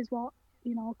 which is what,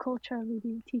 you know, culture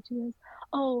really teaches us.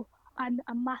 Oh, and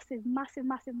a massive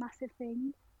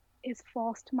thing is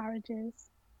forced marriages.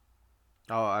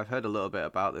 Oh, I've heard a little bit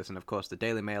about this, and of course the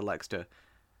Daily Mail likes to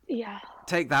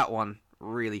take that one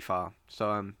really far.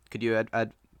 So, could you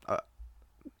advance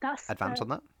on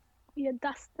that? Yeah,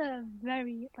 that's the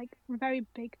very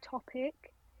big topic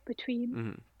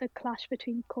between the clash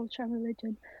between culture and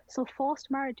religion. So forced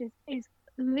marriages is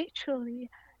literally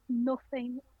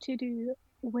nothing to do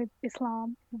with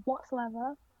Islam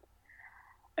whatsoever.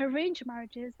 Arranged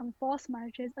marriages and forced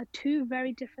marriages are two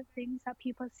very different things that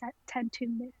people tend to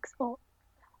mix up.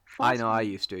 I know, I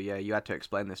used to. Yeah, you had to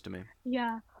explain this to me.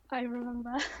 Yeah, I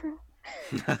remember.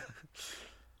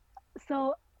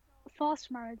 So,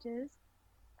 forced marriages,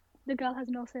 the girl has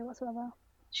no say whatsoever.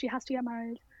 She has to get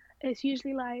married. it's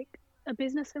usually like a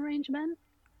business arrangement.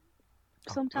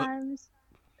 Oh, Sometimes,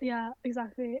 yeah,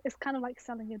 exactly. It's kind of like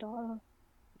selling your daughter.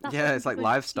 That's what yeah, some it's like people,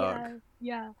 livestock. yeah,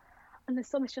 yeah. And then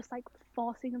some is just like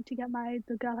forcing them to get married.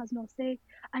 The girl has no say.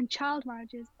 And child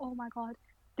marriages, oh my God,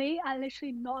 they are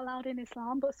literally not allowed in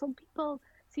Islam. But some people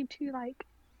seem to like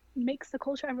mix the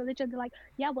culture and religion. They're like,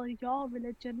 yeah, well, your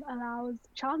religion allows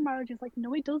child marriages. Like,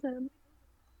 no, it doesn't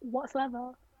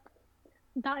whatsoever.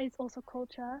 That is also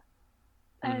culture.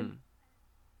 And Hmm.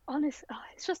 honest,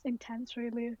 it's just intense,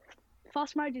 really.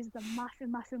 Forced marriage is the massive,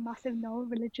 massive, massive no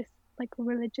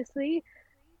religiously.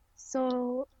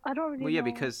 So I don't really Well, yeah, know.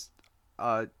 because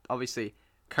obviously,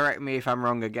 correct me if I'm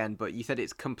wrong again, but you said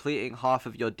it's completing half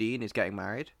of your deen is getting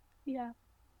married. Yeah,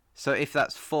 So if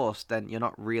that's forced, then you're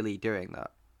not really doing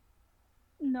that.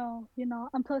 no, you're not.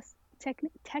 And plus,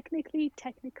 technically,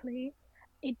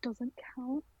 it doesn't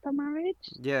count the marriage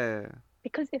Yeah,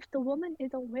 because if the woman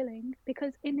isn't willing,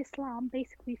 because in Islam,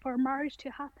 basically, for a marriage to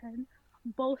happen,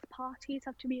 both parties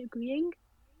have to be agreeing.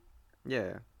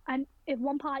 yeah. And if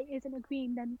one party isn't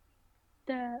agreeing, then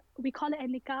we call it a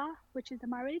nikah, which is the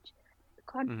marriage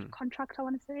Hmm. contract. I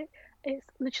want to say it's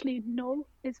literally null,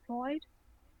 is void.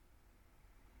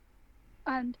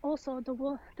 And also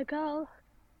the girl,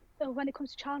 when it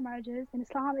comes to child marriages in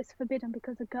Islam, it's forbidden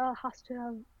because the girl has to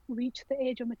have reached the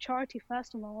age of maturity.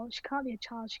 First of all, she can't be a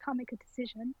child. She can't make a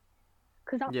decision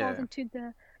because that falls Yeah. into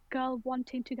the girl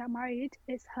wanting to get married.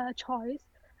 It's her choice.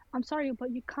 I'm sorry,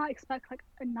 but you can't expect like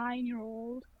a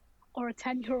 9-year-old or a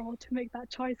 10-year-old to make that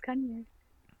choice, can you?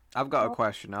 I've got a So,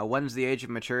 question now. When's the age of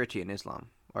maturity in Islam?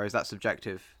 Or is that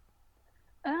subjective?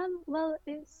 well,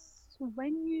 it's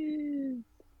when you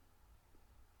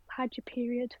had your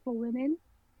period for women,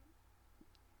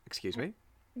 Excuse I me?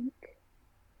 think.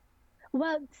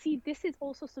 Well, see, this is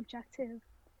also subjective.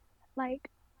 Like,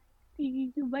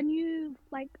 when you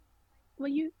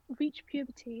reach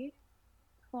puberty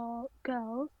for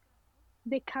girls,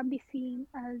 they can be seen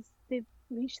as they've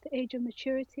reached the age of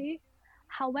maturity.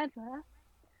 However,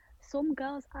 some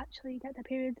girls actually get their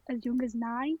period as young as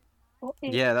 9 or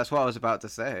 8. Yeah, that's what I was about to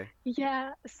say.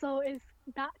 Yeah, so it's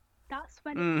that that's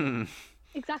when it Mm.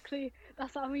 exactly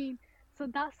that's what I mean. So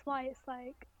that's why it's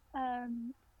like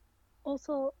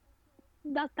also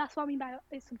that's what I mean by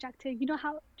it's subjective. You know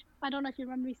how I don't know if you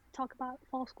remember we talk about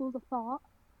 4 schools of thought.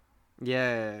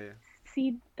 Yeah.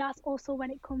 See, that's also when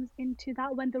it comes into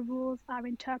that when the rules are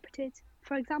interpreted.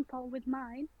 For example, with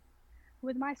my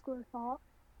school of thought,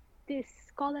 this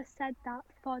scholar said that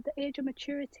for the age of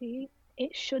maturity,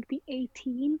 it should be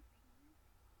 18,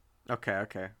 Okay,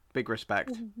 okay. Big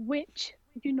respect. which,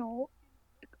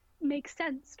 makes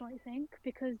sense, don't you think?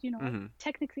 Because, Hmm.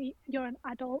 technically you're an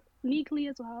adult legally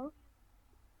as well.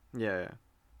 Yeah.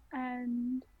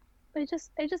 And it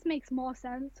just makes more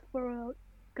sense for a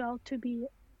girl to be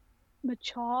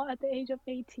mature at the age of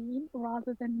 18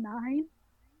 rather than 9,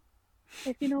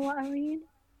 if you know what I mean.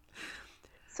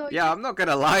 So it Yeah, just I'm not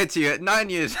gonna lie to you. At 9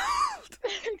 years old,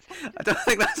 I don't exactly,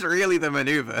 think that's really the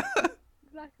maneuver.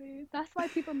 exactly. That's why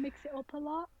people mix it up a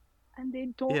lot and they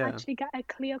don't Yeah. actually get a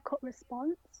clear-cut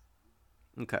response.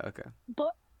 Okay, okay.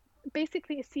 But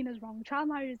basically, it's seen as wrong. Child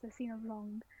marriage is seen as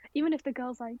wrong. Even if the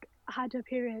girl's like had her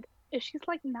period, if she's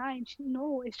like 9,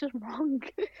 no, it's just wrong.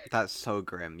 That's so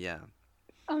grim, yeah.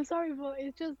 I'm sorry, but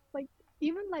it's just like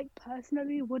even like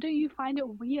personally, wouldn't you find it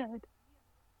weird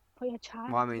for your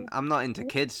child Well, I mean, to I'm not into get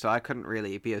kids, so I couldn't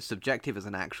really be as subjective as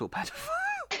an actual pedophile.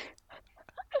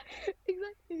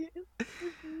 exactly.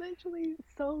 It's literally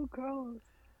so gross,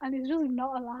 and it's just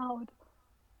not allowed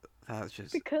That's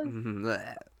just. because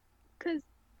Bleh. because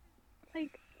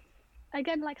like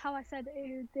again, like how I said,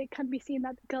 it can be seen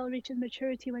that the girl reaches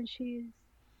maturity when she's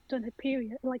done her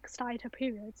period, like started her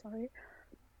period. Sorry.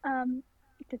 Um,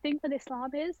 the thing with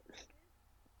Islam is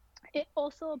it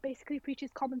also basically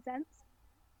preaches common sense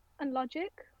and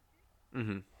logic.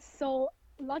 Mhm. So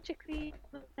logically,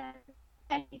 then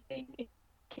anything is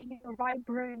in the right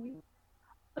brain.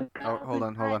 A Oh, girl hold who's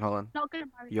on, hold on, like hold on. not gonna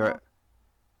marry her. Your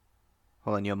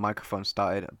hold on. Your microphone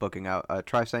started bugging out.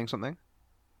 Try saying something.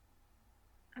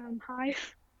 Hi.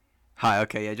 Hi.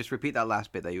 Okay. Yeah. Just repeat that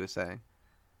last bit that you were saying.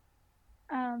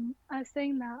 I was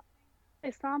saying that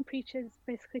Islam preaches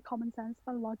basically common sense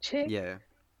and logic. Yeah.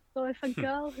 So if a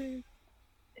girl who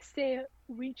say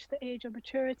reached the age of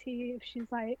maturity, if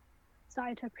she's like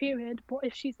started her period, but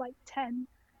if she's like 10,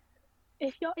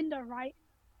 if you're in the right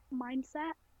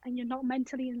mindset and you're not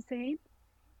mentally insane,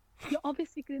 you're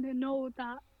obviously gonna know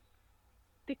that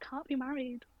they can't be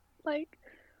married. Like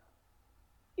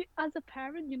as a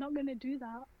parent, you're not gonna do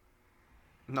that.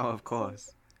 No, of So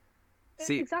course.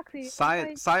 See, exactly. It's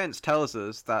science tells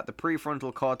us that the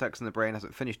prefrontal cortex in the brain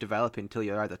hasn't finished developing until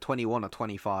you're either 21 or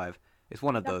 25. It's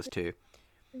one of those exactly, two.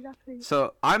 exactly.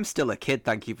 So I'm still a kid,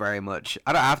 thank you very much.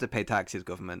 I don't have to pay taxes,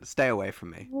 government. Stay away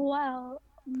from me. Well,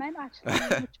 men actually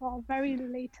mature very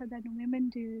later than women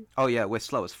do. Oh yeah, we're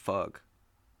slow as fuck.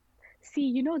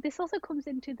 See, this also comes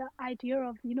into the idea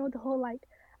of, the whole like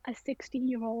a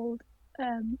 16-year-old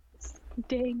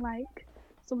dating like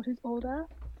someone who's older.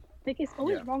 Like it's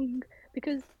always Yeah. wrong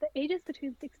because the ages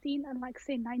between 16 and like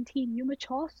say 19, you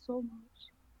mature so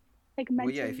much. Like Well,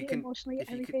 mentally, yeah, if you can, emotionally,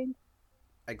 if you can, everything.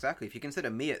 exactly. If you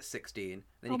consider me at 16,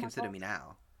 then Oh you my consider God. me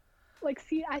now. Like,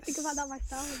 see, I think about that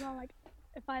myself as well. Like,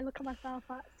 if I look at myself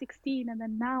at 16 and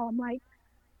then now, I'm like,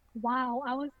 wow,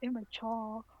 I was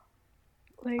immature.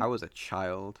 I Like, was a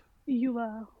child. you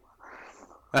were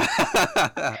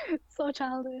so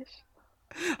childish.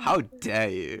 How dare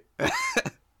you?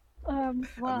 I mean,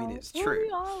 Well, it's well, true. we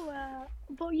all were.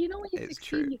 But when you're It's 16,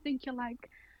 true. you think you're like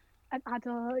an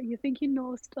adult. You think you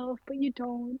know stuff, but you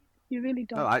don't. You really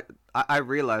No, don't. I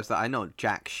realize that I know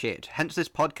jack shit. Hence this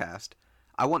podcast.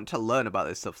 I want to learn about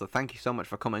this stuff, so thank you so much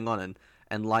for coming on and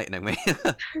enlightening me.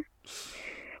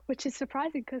 Which is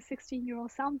surprising because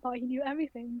 16-year-old Sam thought he knew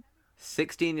everything.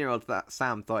 16-year-old that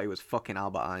Sam thought he was fucking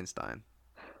Albert Einstein.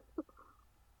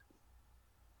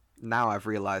 Now I've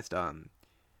realized,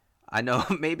 I know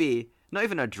maybe not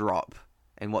even a drop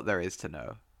in what there is to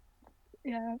know.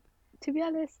 Yeah. To be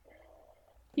honest,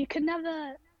 you can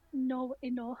never know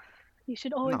enough. You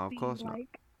should No, always of be course not.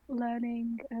 like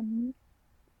learning and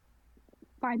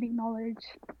finding knowledge.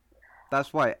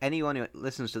 That's why anyone who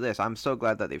listens to this, I'm so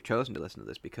glad that they've chosen to listen to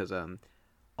this because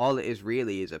all it is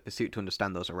really is a pursuit to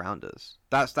understand those around us.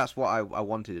 That's what I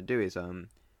wanted to do is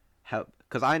help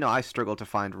because I know I struggle to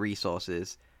find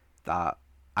resources that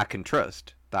I can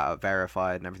trust that are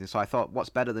verified and everything. So I thought, what's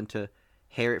better than to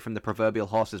hear it from the proverbial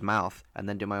horse's mouth and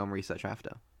then do my own research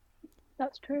after.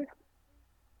 That's true.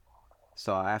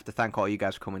 So I have to thank all you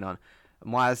guys for coming on.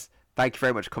 Moaz, thank you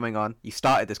very much for coming on. You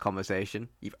started this conversation.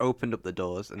 You've opened up the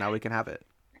doors, and now we can have it.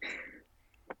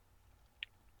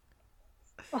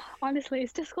 Oh, honestly,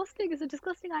 it's disgusting. It's a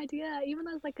disgusting idea, even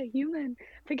as like a human.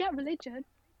 Forget religion.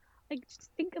 Like, just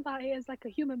think about it as like a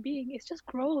human being. It's just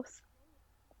gross.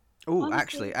 Oh,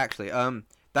 Honestly. actually,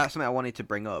 that's something I wanted to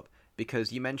bring up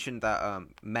because you mentioned that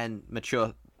men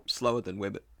mature slower than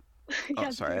women. Oh, Yeah,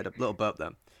 sorry, I had a little burp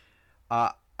there.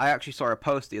 I actually saw a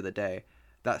post the other day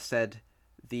that said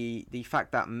the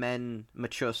fact that men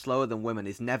mature slower than women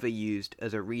is never used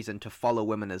as a reason to follow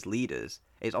women as leaders.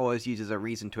 It's always used as a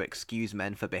reason to excuse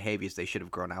men for behaviors they should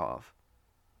have grown out of.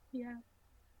 yeah.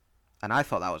 And I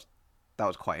thought that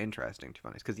was quite interesting, to be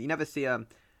honest, because you never see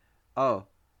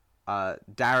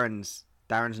Darren's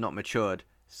not matured,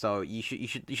 so you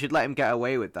should let him get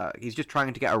away with that. He's just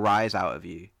trying to get a rise out of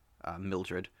you,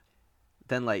 Mildred.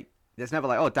 Then like there's never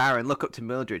like, oh Darren, look up to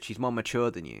Mildred, she's more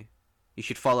mature than you. You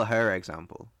should follow her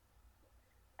example.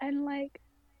 And like,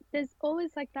 there's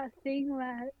always like that thing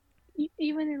where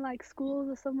even in like schools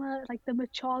or somewhere, like the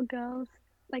mature girls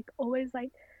like always like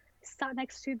sat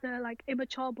next to the like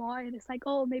immature boy, and it's like,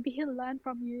 oh, maybe he'll learn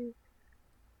from you.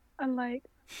 And like,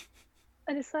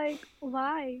 and it's like,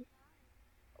 why?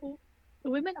 W-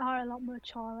 Women are a lot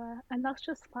maturer, and that's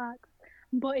just facts.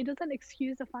 But it doesn't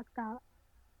excuse the fact that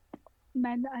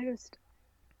men are just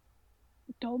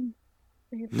dumb.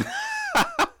 Really.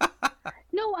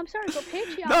 No, I'm sorry, but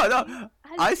patriarchy. No,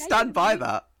 I stand by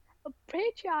that.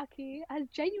 Patriarchy has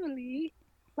genuinely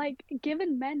like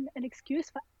given men an excuse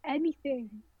for anything.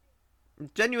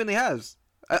 Genuinely has.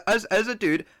 As a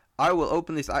dude, I will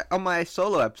open this. On my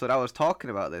solo episode, I was talking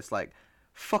about this. Like,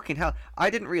 fucking hell. I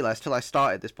didn't realize till I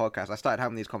started this podcast, I started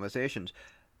having these conversations,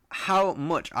 how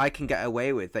much I can get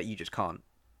away with that you just can't.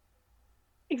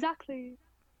 Exactly.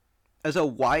 As a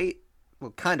white,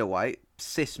 well, kind of white,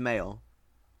 cis male,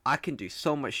 I can do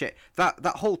so much shit. That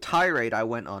whole tirade I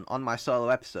went on my solo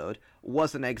episode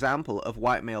was an example of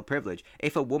white male privilege.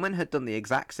 If a woman had done the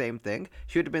exact same thing,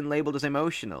 she would have been labelled as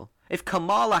emotional. If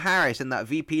Kamala Harris in that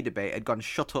VP debate had gone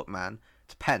shut up man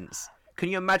to Pence, can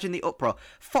you imagine the uproar?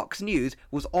 Fox News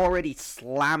was already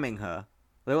slamming her.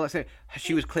 They were like saying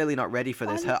she was clearly not ready for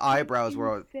this. Her Honestly, eyebrows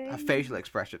were her insane. facial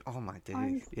expression. Oh my days.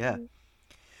 Honestly. Yeah.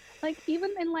 Like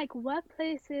even in like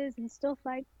workplaces and stuff,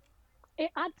 like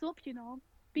it adds up,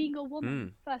 Being a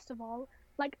woman, first of all,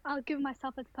 like I'll give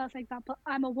myself as a personal example.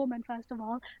 I'm a woman first of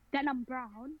all, then I'm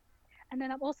brown, and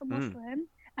then I'm also Muslim,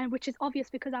 and which is obvious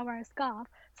because I wear a scarf.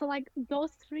 So like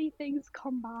those three things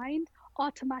combined,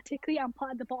 automatically I'm put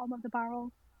at the bottom of the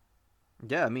barrel.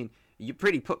 Yeah, I mean, you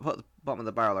pretty put the bottom of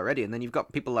the barrel already, and then you've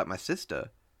got people like my sister,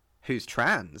 who's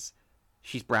trans.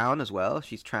 She's brown as well.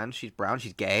 She's trans. She's brown.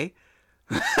 She's gay.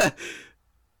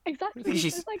 Exactly. I think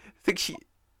It's like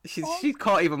she's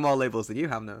caught even more labels than you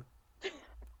have now.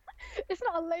 it's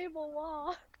not a label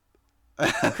war.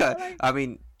 Like, I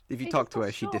mean, if you it talk just to her,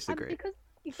 goes she'd show, and disagree. because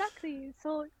exactly,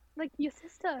 so like your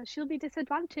sister, she'll be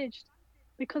disadvantaged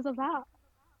because of that,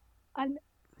 and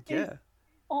it's Yeah.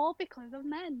 all because of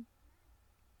men.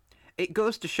 It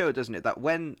goes to show, doesn't it, that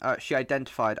when she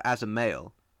identified as a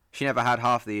male, she never had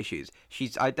half the issues.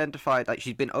 She's identified, like,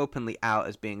 she's been openly out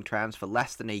as being trans for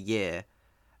less than a year,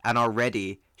 and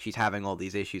already she's having all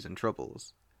these issues and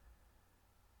troubles.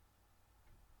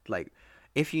 Like,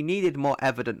 if you needed more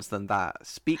evidence than that,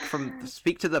 speak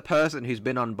to the person who's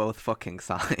been on both fucking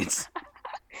sides.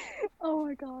 Oh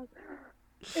my god,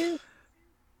 it's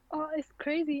it's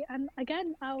crazy. And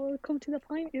again, I will come to the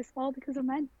point: it's all because of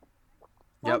men,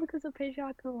 all Yep. because of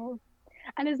patriarchal roles.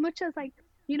 And as much as like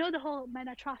the whole men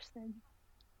are trash thing,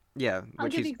 Yeah, I'll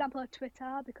which give is... the example of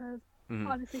Twitter because mhm.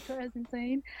 honestly, Twitter is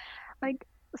insane. Like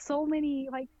so many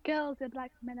like girls are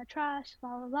like men are trash,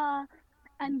 blah blah blah,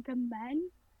 and the men,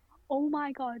 oh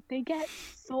my god, they get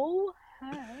so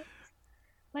hurt.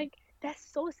 Like they're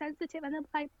so sensitive, and they're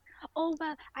like, "Oh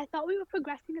well, I thought we were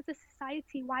progressing as a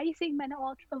society. Why are you saying men are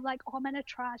all men are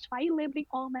trash? Why are you labeling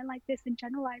all men like this and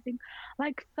generalizing?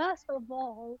 Like, first of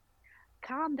all,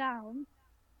 calm down,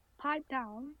 pipe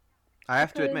down, I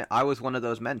have to because admit, I was one of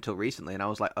those men till recently, and I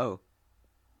was like, oh,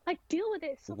 like deal with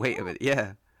it. Suck it wait a up. minute,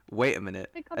 yeah, wait a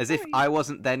minute. Like, I'm As if sorry. I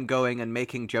wasn't then going and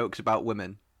making jokes about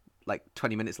women, like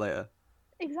 20 minutes later.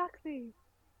 Exactly.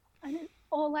 And it,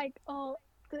 or like,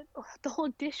 the whole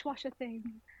dishwasher thing.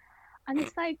 And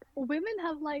it's like women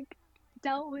have like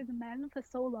dealt with men for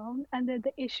so long, and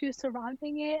the issues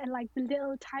surrounding it, and like the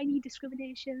little tiny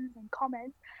discriminations and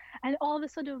comments, and all of a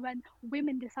sudden when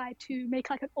women decide to make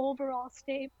like an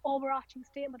overarching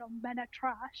statement of men are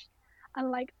trash, and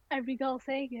like every girl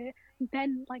saying it,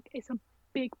 then like it's a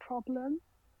big problem.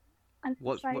 And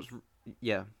it's like, What's,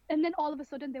 yeah. and then all of a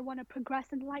sudden they want to progress,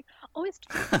 and like, oh, it's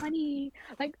 2020.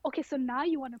 Like, okay, so now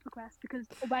you want to progress because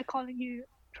we're calling you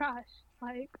trash.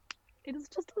 Like, it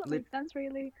just doesn't make sense,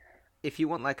 really. If you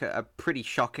want like a pretty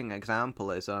shocking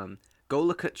example, is go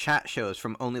look at chat shows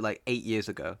from only like 8 years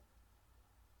ago.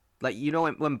 Like, you know,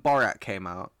 when Borat came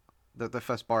out, the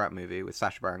first Borat movie with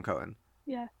Sacha Baron Cohen.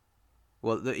 Yeah.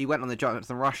 Well, he went on the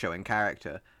Jonathan Ross show in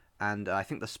character, and I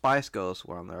think the Spice Girls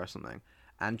were on there or something.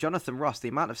 And Jonathan Ross, the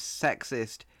amount of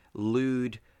sexist,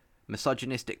 lewd,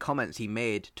 misogynistic comments he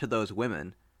made to those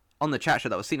women on the chat show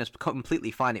that was seen as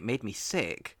completely fine, it made me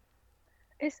sick.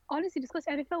 It's honestly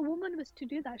disgusting. And if a woman was to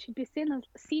do that, she'd be seen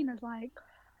as like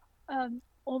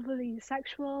overly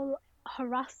sexual,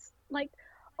 harass. Like,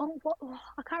 I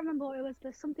can't remember what it was.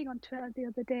 There's something on Twitter the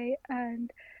other day,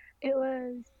 and it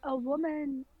was a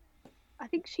woman. I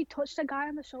think she touched a guy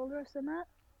on the shoulder or something.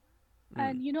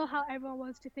 And you know how everyone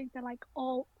wants to think they're like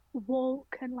all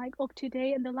woke and like up to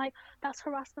date, and they're like, that's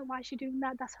harassment. Why is she doing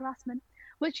that? That's harassment.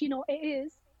 Which it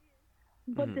is.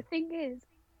 But the thing is,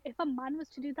 if a man was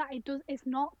to do that, it's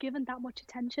not given that much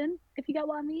attention, if you get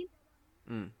what I mean.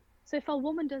 So if a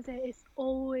woman does it, it's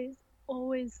always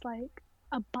like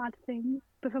a bad thing.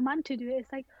 But for a man to do it,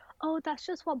 it's like, oh, that's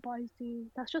just what boys do.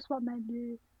 That's just what men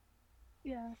do.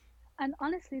 Yeah. And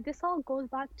honestly, this all goes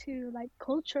back to like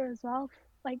culture as well.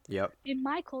 Like, Yep. in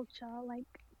my culture, like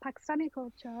Pakistani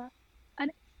culture,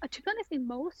 and to be honest, in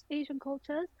most Asian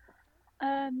cultures,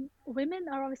 women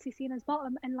are obviously seen as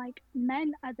bottom, and like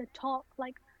men at the top.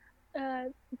 Like,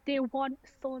 they want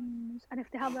sons, and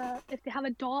if they have a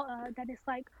daughter, then it's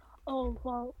like, oh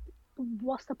well,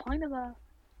 what's the point of her?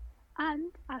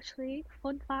 And actually,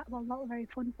 fun fact, well, not a very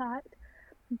fun fact,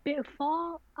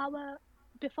 before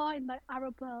in the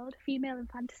Arab world, female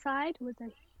infanticide was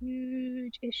a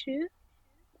huge issue.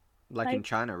 Like in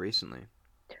China recently.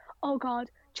 Oh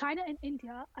god, China and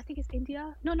India, I think it's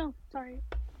India. No, sorry.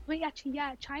 Wait, actually,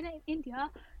 yeah, China and India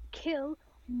kill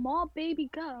more baby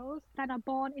girls than are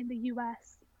born in the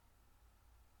US.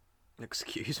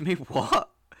 Excuse me, what?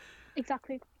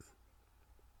 Exactly.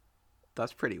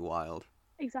 That's pretty wild.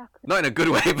 Exactly. Not in a good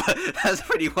way, but that's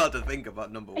pretty wild to think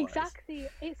about, number-wise. Exactly.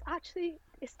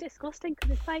 It's disgusting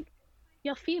because it's like,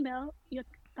 you're female, you're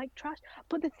like trash.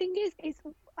 But the thing is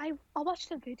I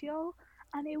watched a video,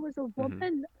 and it was a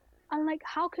woman, and like,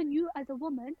 how can you as a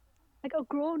woman, like a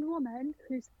grown woman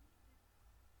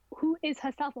who is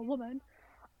herself a woman,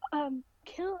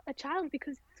 kill a child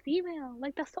because it's female?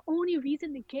 Like, that's the only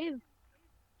reason they give,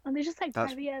 and they just like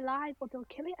bury it alive, or they'll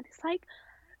kill it, and it's like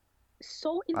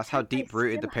so intense. That's how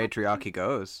deep-rooted the patriarchy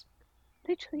goes.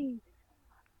 Literally,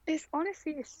 it's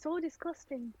so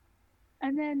disgusting.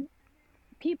 And then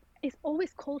it's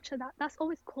always culture that's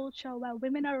always culture where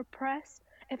women are oppressed.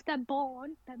 If they're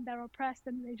born, then they're oppressed,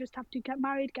 and they just have to get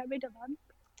married, get rid of them.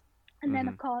 And then, Mm-hmm.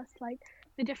 of course, like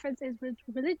the difference is with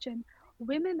religion.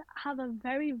 Women have a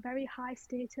very, very high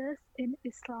status in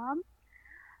Islam,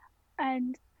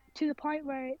 and to the point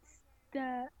where it's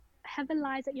the heaven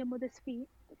lies at your mother's feet,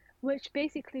 which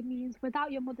basically means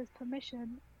without your mother's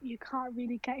permission, you can't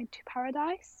really get into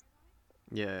paradise.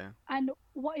 Yeah. And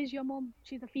what is your mum?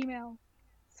 She's a female.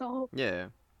 So, Yeah.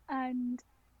 and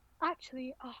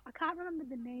actually, I can't remember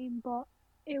the name, but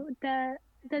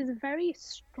there's very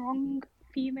strong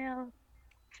female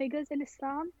figures in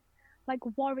Islam, like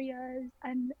warriors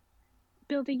and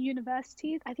building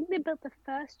universities. I think they built the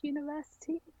first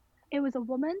university. It was a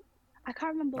woman. I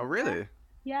can't remember Oh, where. really?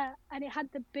 Yeah, and it had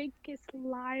the biggest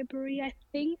library, I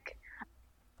think.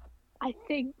 I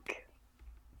think.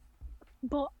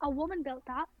 But a woman built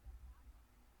that.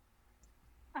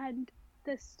 And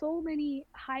there's so many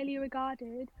highly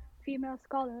regarded female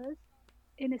scholars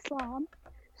in Islam.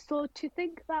 So to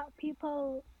think that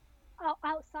people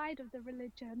outside of the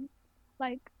religion,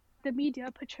 like the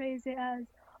media portrays it as,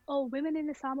 oh, women in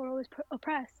Islam are always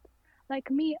oppressed.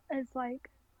 Like me as like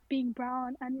being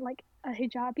brown and like a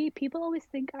hijabi, people always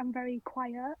think I'm very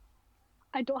quiet.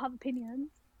 I don't have opinions,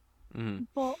 Mm-hmm.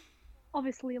 but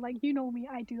obviously, like you know me,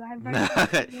 I do. I have very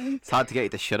opinions. It's hard to get you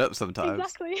to shut up sometimes.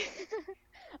 Exactly.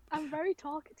 I'm very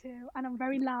talkative and I'm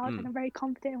very loud and I'm very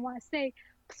confident in what I say.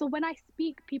 So when I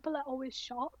speak, people are always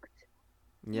shocked.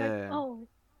 Yeah. Like, oh,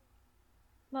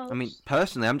 well. I mean,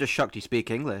 personally, I'm just shocked you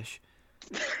speak English.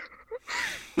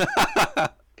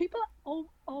 People.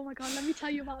 Oh my God! Let me tell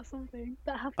you about something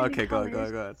that happened. Okay, in go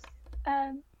college,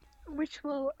 on. Which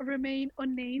will remain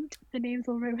unnamed. The names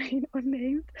will remain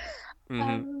unnamed.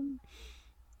 Mm-hmm.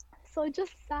 So I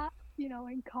just sat,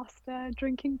 in Costa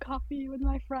drinking coffee with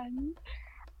my friends,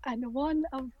 and one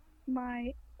of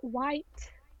my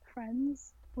white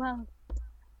friends, well,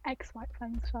 ex-white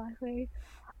friends, shall I say?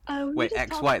 Wait,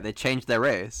 ex-white? They changed their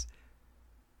race?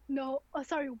 No, oh,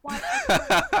 sorry, white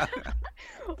ex-friends.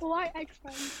 White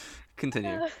ex-friends.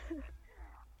 Continue.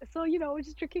 So, we're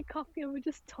just drinking coffee and we're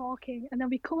just talking, and then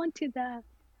we come on to the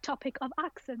topic of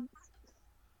accents.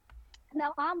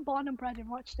 Now, I'm born and bred in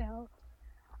Rochdale,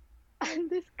 and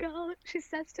this girl, she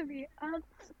says to me,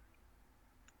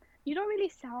 you don't really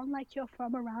sound like you're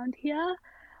from around here.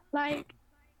 Like,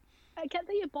 I get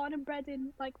that you're born and bred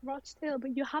in, like, Rochdale,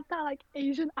 but you have that, like,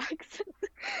 Asian accent.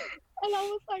 And I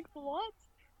was like, what?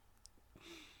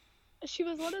 She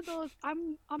was one of those,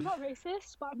 I'm not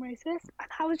racist, but I'm racist. And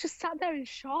I was just sat there in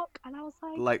shock, and I was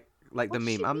like Like the what does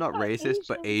she meme, I'm mean not by racist,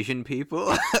 but Asian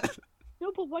people.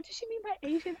 No, but what does she mean by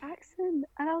Asian accent?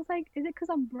 And I was like, is it because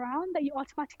I'm brown that you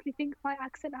automatically think my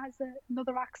accent has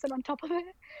another accent on top of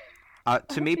it?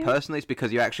 To me personally, it's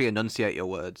because you actually enunciate your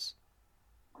words.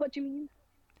 What do you mean?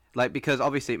 Like, because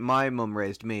obviously my mum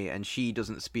raised me, and she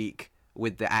doesn't speak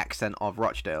with the accent of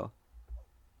Rochdale.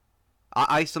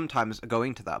 I sometimes go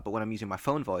into that, but when I'm using my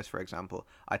phone voice, for example,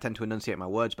 I tend to enunciate my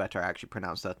words better. I actually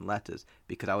pronounce certain letters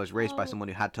because I was raised by someone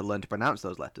who had to learn to pronounce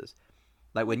those letters.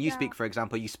 Like, when you speak, for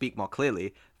example, you speak more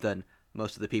clearly than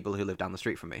most of the people who live down the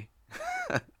street from me.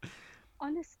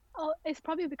 It's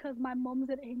probably because my mum's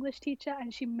an English teacher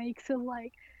and she makes her,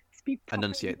 like, speak proper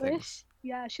Enunciate English. things.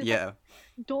 Yeah, she's like,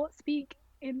 don't speak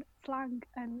in slang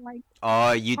and, like...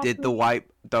 Oh, you properly. did the white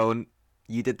don't.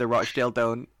 You did the Rochdale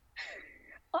don't.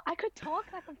 Oh, I could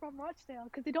talk like I'm from Rochdale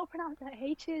because they don't pronounce their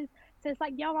H's. So it's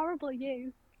like, you're horrible,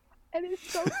 you. And it's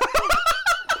so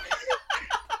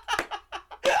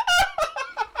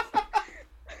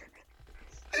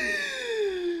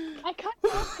I can't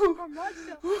talk like I'm from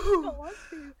Rochdale. I just don't want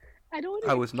to. I don't want to.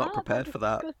 I was not prepared for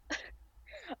that.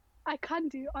 I can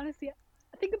do, honestly.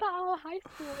 Think about our high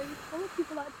school. It was full of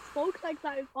people that spoke like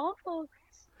that. It's awful.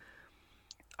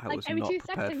 I was every not 2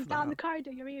 prepared seconds for down that. the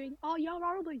corridor, you're hearing, oh, you're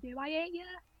horrible, you. I hate you.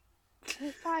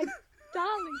 It's like,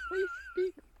 darling, please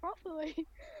speak properly.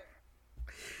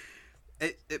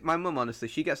 My mum, honestly,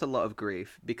 she gets a lot of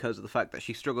grief because of the fact that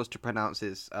she struggles to pronounce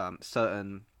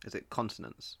certain,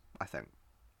 consonants, I think.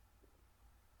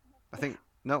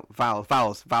 No,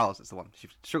 vowels is the one. She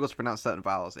struggles to pronounce certain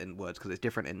vowels in words because it's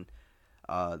different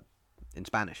in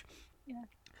Spanish. Yeah.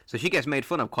 So she gets made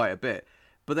fun of quite a bit.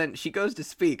 But then she goes to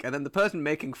speak, and then the person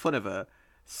making fun of her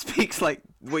speaks like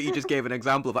what you just gave an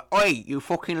example of. Like, oi, you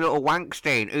fucking little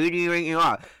wankstain, who do you think you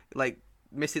are? Like,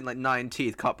 missing like 9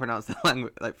 teeth, can't pronounce the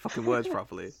language, like fucking words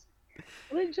properly.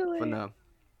 Literally. But no,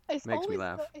 makes me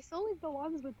laugh. It's always the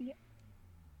ones with the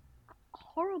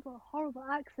horrible, horrible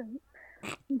accent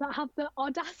that have the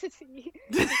audacity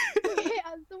to hit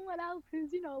at someone else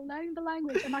who's, learning the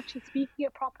language and actually speaking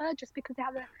it proper just because they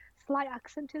have a slight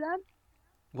accent to them.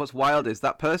 What's wild is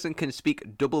that person can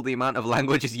speak double the amount of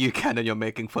languages you can, and you're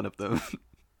making fun of them.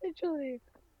 Literally.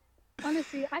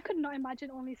 Honestly, I could not imagine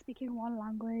only speaking one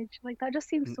language. Like, that just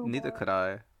seems so Neither boring. could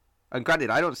I. And granted,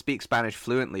 I don't speak Spanish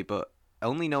fluently, but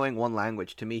only knowing one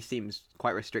language to me seems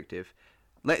quite restrictive.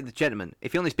 Ladies and gentlemen,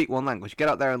 if you only speak one language, get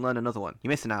out there and learn another one. You're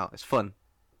missing out. It's fun.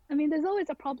 I mean, there's always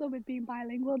a problem with being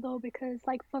bilingual though, because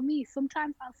like for me,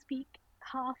 sometimes I'll speak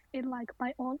half in like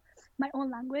my own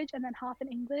language and then half in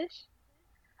English.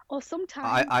 Or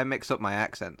sometimes I mix up my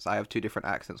accents. I have two different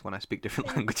accents when I speak different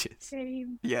same, languages.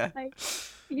 same. Yeah. Like,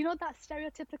 you know that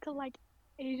stereotypical like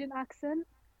Asian accent?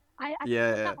 I Yeah, put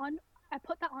yeah. that on. I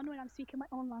put that on when I'm speaking my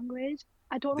own language.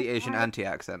 I don't know The Asian why.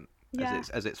 anti-accent, Yeah,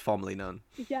 as it's formally known.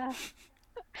 yeah.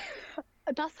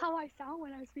 That's how I sound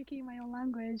when I'm speaking my own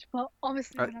language. But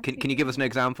obviously, when I'm Can you speaking give us an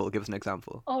example? Give us an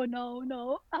example. Oh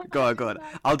no, I'm Go on, not go doing on.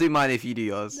 that. I'll do mine if you do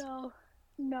yours.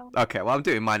 No. Okay, well, I'm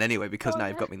doing mine anyway because Go now on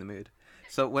you've then. got me in the mood.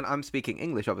 So when I'm speaking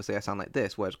English, obviously I sound like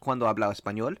this. Whereas cuando hablo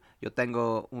español, yo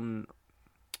tengo un...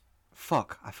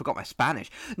 Fuck, I forgot my Spanish.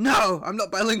 No, I'm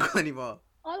not bilingual anymore.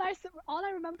 All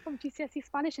I remember from GCSE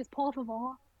Spanish is por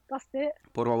favor. That's it.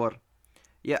 Por favor.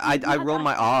 Yeah, You I had roll that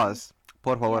my as well. R's.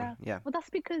 Por favor. Yeah. Yeah. Well, that's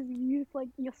because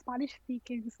you're Spanish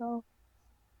speaking, so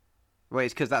Wait,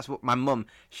 it's because that's what my mum,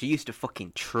 she used to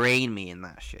fucking train me in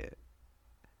that shit.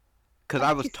 Because I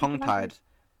like, was you speak the tongue-tied. language.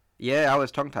 Yeah, I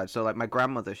was tongue-tied. So, like, my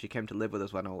grandmother, she came to live with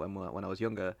us when I was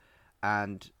younger.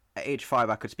 And at age 5,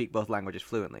 I could speak both languages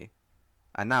fluently.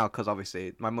 And now, because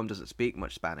obviously my mum doesn't speak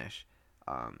much Spanish,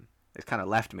 it's kind of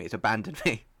left me. It's abandoned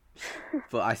me.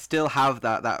 But I still have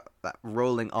that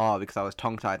rolling R because I was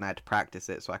tongue-tied and I had to practice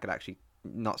it so I could actually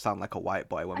not sound like a white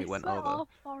boy when I we went swear over. all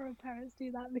foreign parents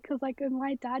do that because, like, with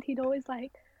my dad, he'd always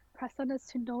like press on us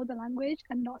to know the language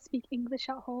and not speak English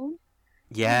at home.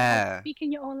 He's like, Yeah,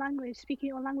 speaking your own language,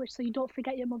 so you don't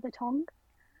forget your mother tongue.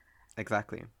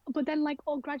 exactly. But then, like,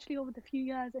 gradually over the few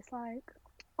years, it's like,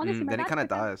 honestly, my Then it dad kind of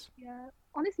pretends, dies. yeah,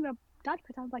 honestly, my dad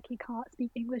pretends like he can't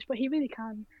speak English, but he really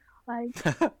can. Like,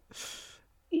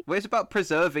 Well, it's about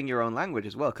preserving your own language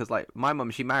as well, because like my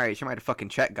mum, she married a fucking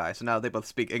Czech guy, so now they both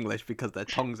speak English because their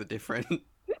tongues are different.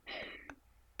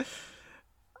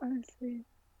 honestly,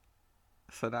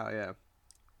 So now, yeah,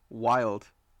 wild.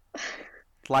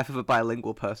 Life of a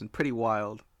bilingual person, pretty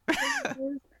wild. it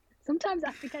is. Sometimes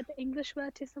I forget the English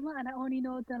word to someone, and I only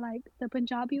know the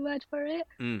Punjabi word for it.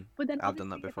 But then I've done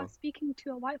that obviously, if before. I'm speaking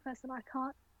to a white person, I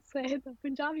can't say the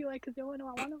Punjabi word because they won't know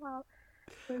what I'm on about.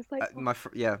 So it's like,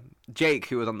 Jake,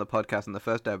 who was on the podcast in the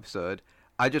first episode,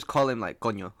 I just call him like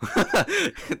coño.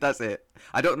 That's it.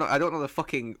 I don't know the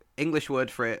fucking English word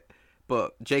for it,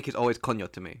 but Jake is always coño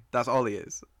to me. That's all he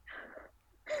is.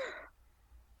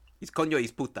 He's coño,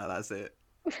 he's puta. That's it.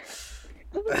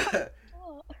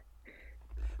 oh,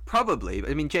 Probably.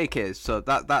 I mean, Jake is, so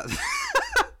that's.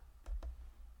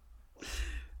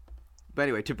 But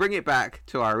anyway, to bring it back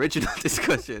to our original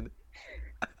discussion,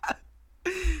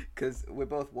 because we're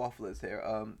both wafflers here.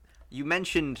 You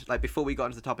mentioned, like, before we got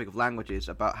into the topic of languages,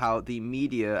 about how the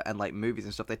media and like movies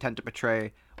and stuff, they tend to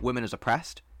portray women as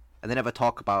oppressed, and they never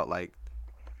talk about like,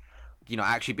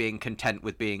 actually being content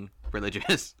with being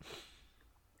religious.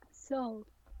 so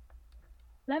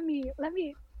let me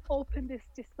open this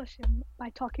discussion by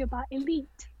talking about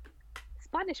Elite,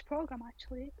 Spanish program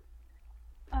actually.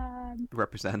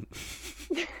 Represent.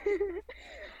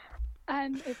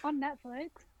 And it's on Netflix.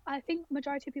 I think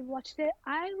majority of people watched it.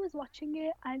 I was watching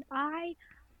it and I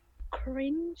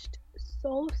cringed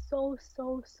so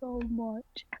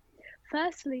much.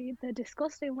 Firstly, the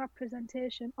disgusting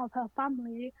representation of her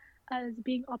family as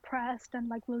being oppressed and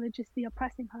like religiously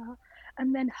oppressing her,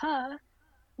 and then her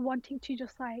wanting to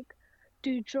just like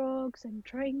do drugs and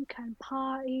drink and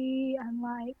party and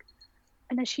like,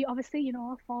 and then she obviously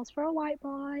falls for a white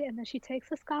boy, and then she takes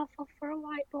the scarf off for a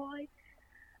white boy.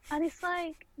 And it's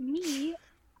like, me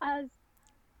as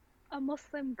a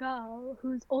Muslim girl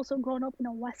who's also grown up in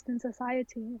a Western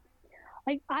society,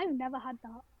 like, I've never had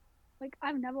that. Like,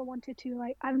 I've never wanted to,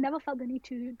 like, I've never felt the need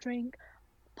to drink,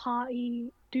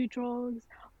 party, do drugs,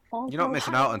 fall You're for not a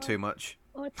missing white out on boy, too much.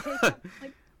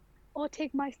 or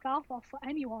take my scarf off for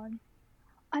anyone.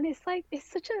 And it's like, it's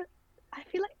such a, I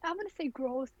feel like, I'm gonna say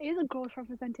gross. It is a gross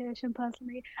representation,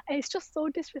 personally. And it's just so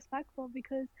disrespectful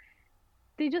because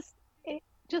it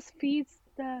just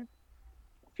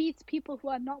feeds people who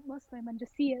are not Muslim and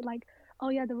just see it like, oh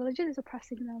yeah, the religion is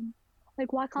oppressing them.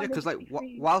 Like, why can't Yeah, they because just like be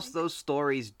free? whilst those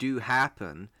stories do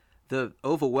happen, the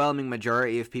overwhelming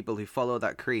majority of people who follow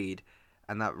that creed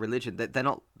and that religion, they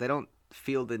don't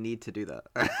feel the need to do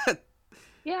that.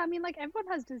 Yeah, I mean, like, everyone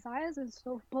has desires and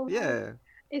stuff, but like, Yeah.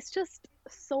 it's just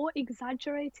so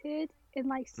exaggerated in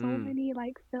like so many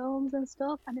like films and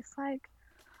stuff, and it's like,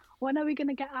 when are we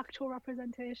gonna get actual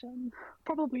representation?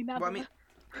 Probably never. Well, I mean,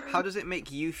 how does it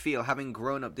make you feel having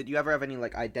grown up? Did you ever have any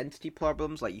like identity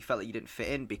problems? Like you felt like you didn't fit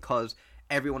in because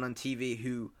everyone on TV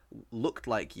who looked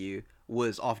like you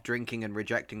was off drinking and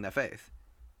rejecting their faith?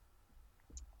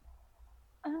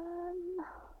 Um,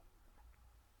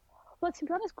 well, to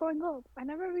be honest, growing up, I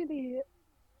never really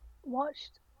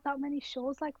watched that many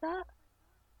shows like that.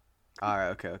 All right,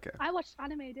 okay. I watched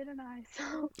anime, didn't I?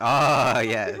 So Ah, I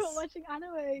yes. grew up watching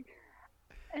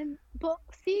anime, but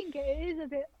seeing it is a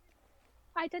bit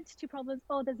identity problems.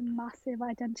 Oh, there's massive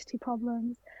identity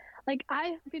problems. Like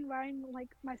I've been wearing like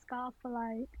my scarf for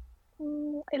like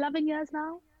 11 years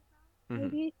now,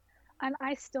 maybe, and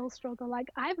I still struggle. Like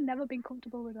I've never been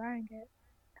comfortable with wearing it,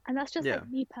 and that's just Yeah. like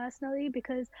me personally,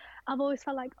 because I've always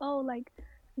felt like, oh, like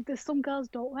there's some girls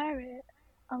don't wear it.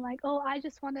 I'm like, oh, I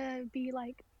just want to be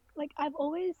like I've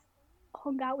always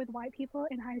hung out with white people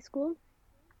in high school.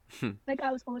 Like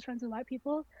I was always friends with white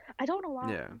people. I don't know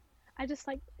why. Yeah. I just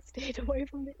like stayed away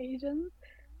from the Asians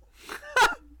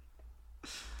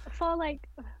for like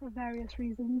various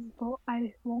reasons, but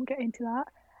I won't get into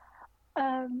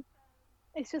that.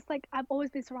 It's just like I've always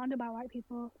been surrounded by white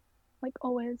people, like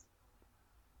always.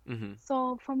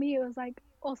 So for me, it was like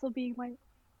also being like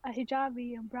a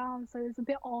hijabi and brown, so it was a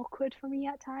bit awkward for me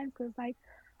at times, because like,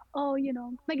 oh, you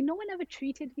know, like no one ever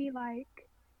treated me like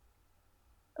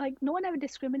no one ever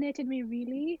discriminated me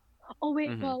really. Oh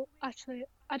wait, well actually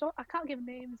I can't give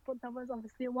names, but there was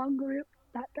obviously one group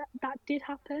that did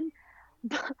happen.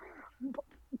 But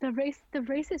the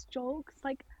racist jokes,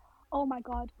 like, oh my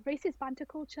god, racist banter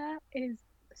culture is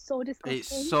so disgusting.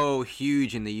 It's so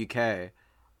huge in the UK.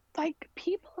 Like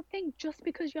people think just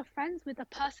because you're friends with a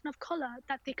person of color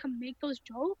that they can make those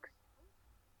jokes.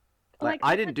 Like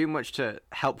I didn't do much to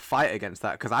help fight against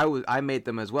that because I made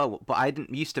them as well, but I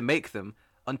didn't used to make them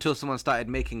until someone started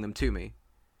making them to me.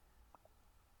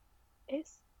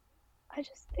 I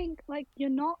just think like you're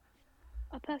not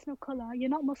a person of color, you're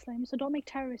not Muslim, so don't make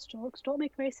terrorist jokes, don't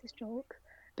make racist jokes,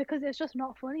 because it's just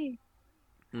not funny.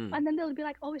 And then they'll be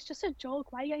like, oh, it's just a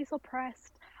joke, why are you getting so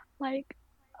pressed? Like,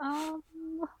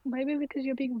 maybe because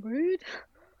you're being rude.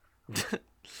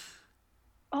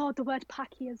 Oh, the word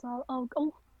Paki as well.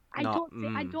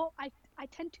 I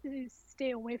tend to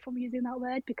stay away from using that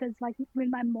word, because like with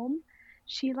my mum,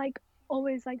 she like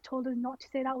always like told us not to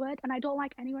say that word, and I don't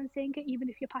like anyone saying it, even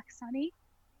if you're Pakistani.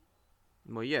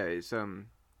 Well, yeah, it's a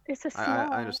slur,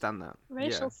 I understand that.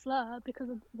 racial slur, because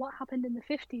of what happened in the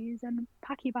 50s and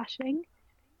Paki bashing.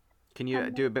 Can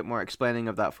you do a bit more explaining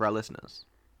of that for our listeners?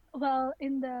 Well,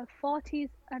 in the 40s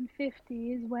and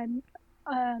 50s, when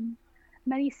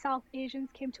many South Asians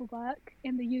came to work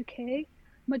in the UK,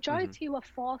 majority were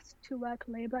forced to work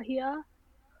labor here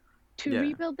to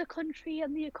rebuild the country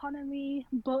and the economy.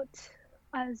 But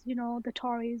as you know, the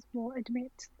Tories won't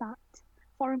admit that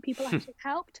foreign people actually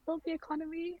helped build the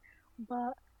economy.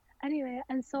 But anyway,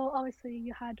 and so obviously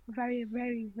you had very,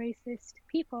 very racist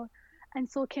people, and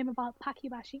so came about Paki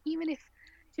bashing. Even if,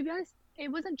 to be honest,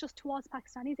 it wasn't just towards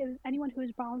Pakistanis, it was anyone who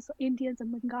was brown, so Indians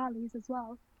and Bengalis as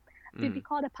well. They'd be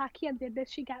called a Paki, and they'd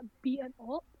literally get beaten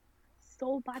up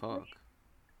so badly.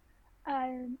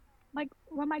 Like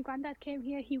when my granddad came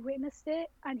here, he witnessed it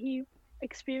and he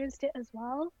experienced it as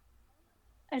well.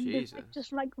 And like,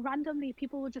 just like randomly,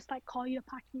 people would just like call you a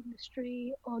Paki in the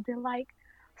street, or they'll like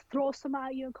throw some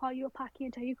at you and call you a Paki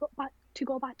and tell you to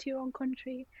go back to your own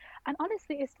country. And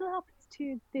honestly, it still happens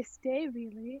to this day,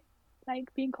 really.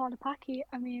 Like being called a Paki.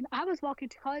 I mean, I was walking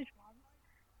to college once,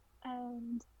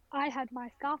 and I had my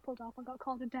scarf pulled off and got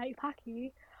called a dirty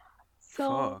Paki.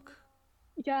 So,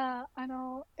 yeah, I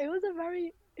know. It was a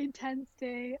very intense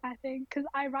day, I think, because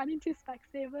I ran into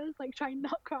Specsavers, like trying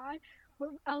not to cry. But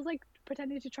I was like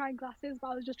pretending to try glasses, but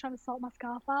I was just trying to sort my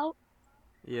scarf out.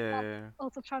 Yeah.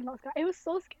 Also trying not to cry. It was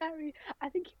so scary. I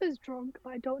think he was drunk,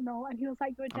 but I don't know. And he was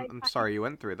like, "You're a dirty I'm Paki." sorry you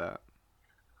went through that.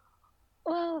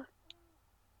 Well,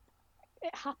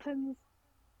 it happens.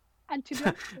 And to be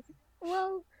honest,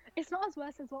 well, it's not as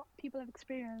worse as what people have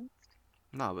experienced.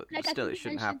 No, but Like, still, it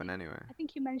shouldn't happen anyway. I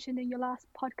think you mentioned in your last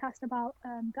podcast about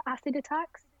the acid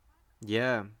attacks.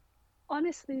 Yeah.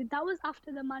 Honestly, that was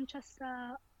after the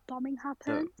Manchester bombing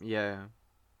happened.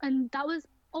 And that was,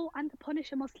 and the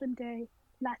Punisher Muslim Day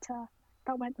letter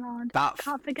that went round.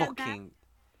 Can't forget that.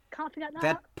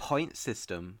 That point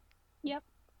system. Yep.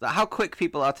 How quick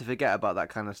people are to forget about that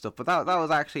kind of stuff, but that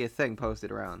was actually a thing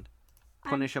posted around.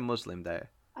 Punisher Muslim Day.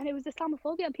 And it was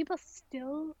Islamophobia, and people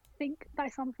still think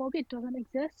that Islamophobia doesn't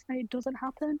exist and it doesn't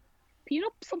happen. But you know,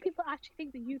 some people actually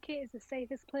think the UK is the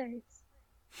safest place.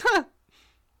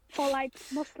 for like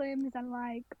Muslims and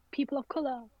like people of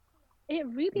color. It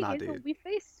really Nah, isn't. dude. We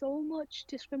face so much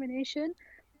discrimination,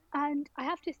 and I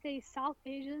have to say, South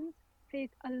Asians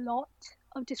face a lot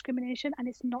of discrimination, and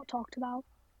it's not talked about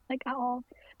like at all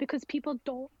because people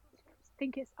don't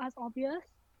think it's as obvious,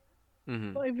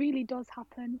 Hmm. but it really does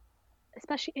happen,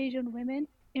 especially Asian women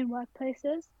in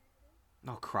workplaces.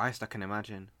 Oh Christ, I can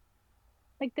imagine.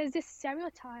 Like there's this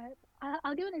stereotype.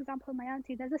 I'll give an example of my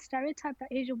auntie. There's a stereotype that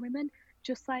Asian women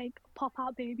just like pop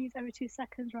out babies every 2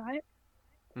 seconds, right?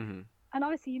 Hmm. And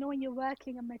obviously, when you're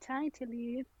working a maternity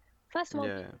leave, first of all,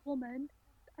 being Yeah. a woman,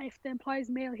 if the employer's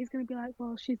male, he's going to be like,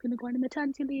 well, she's going to go on a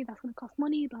maternity leave, that's going to cost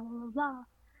money, blah, blah, blah, blah.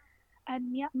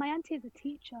 And yeah, my auntie is a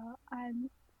teacher, and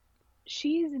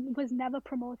she was never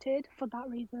promoted for that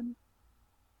reason.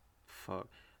 Fuck.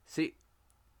 See,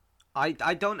 I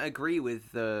don't agree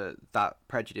with that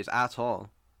prejudice at all.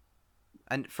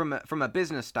 And from a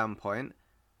business standpoint,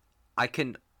 I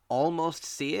can almost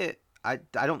see it. I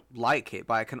don't like it,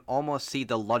 but I can almost see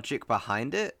the logic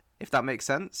behind it, if that makes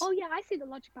sense. Oh, yeah, I see the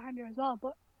logic behind it as well.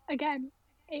 But again,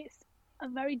 it's a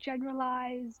very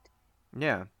generalized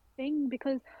Yeah. thing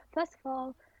because, first of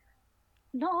all,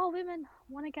 not all women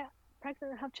want to get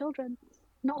pregnant and have children.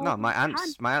 Not all No, women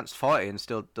can. my aunt's 40 and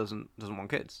still doesn't want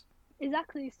kids.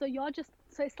 Exactly. So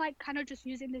it's like kind of just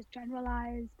using this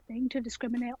generalized thing to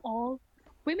discriminate all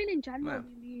women in general, Yeah.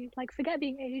 really. Like, forget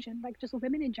being Asian, like, just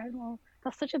women in general.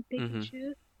 That's such a big Hmm.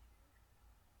 issue.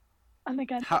 And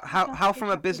again, How it's how such how a big from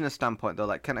a topic. business standpoint though?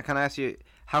 Like, can I ask you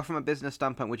how from a business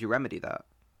standpoint would you remedy that?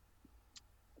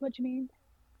 What do you mean?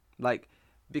 Like,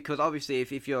 because obviously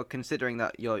if you're considering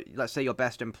that your let's say your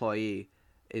best employee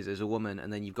is a woman,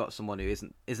 and then you've got someone who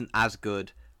isn't as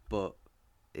good, but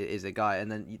is a guy,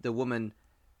 and then the woman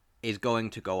is going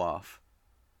to go off.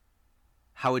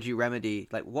 How would you remedy?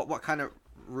 Like, what kind of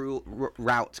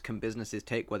route can businesses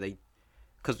take where they?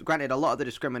 Because granted, a lot of the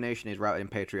discrimination is routed in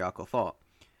patriarchal thought,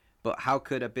 but how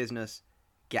could a business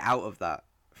get out of that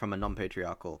from a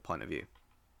non-patriarchal point of view?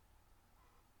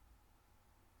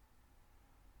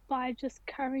 By just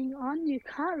carrying on, you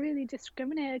can't really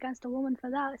discriminate against a woman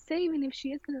for that. Say even if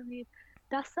she is gonna leave,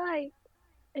 that's like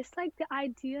it's like the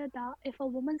idea that if a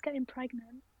woman's getting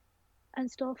pregnant and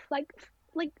stuff, like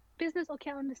business,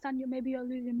 okay, I understand maybe you're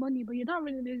losing money, but you're not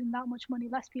really losing that much money,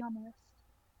 let's be honest.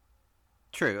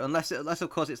 True, unless of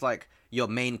course it's like your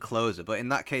main closer, but in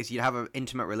that case you'd have an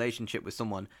intimate relationship with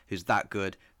someone who's that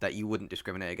good that you wouldn't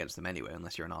discriminate against them anyway,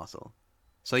 unless you're an arsehole.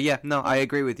 So yeah, no, I Yeah,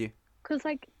 agree with you. because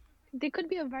like they could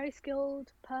be a very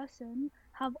skilled person,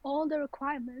 have all the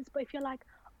requirements, but if you're like,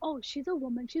 oh, she's a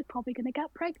woman, she's probably gonna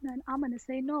get pregnant, I'm gonna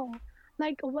say no.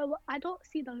 Like, well, I don't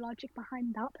see the logic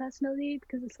behind that personally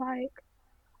because it's like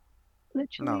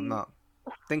No, I'm literally. not.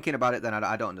 Thinking about it, then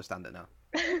I don't understand it now.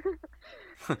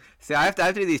 See, I have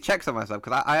to do these checks on myself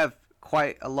because I have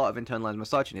quite a lot of internalized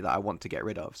misogyny that I want to get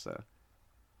rid of. So,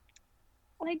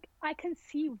 Like, I can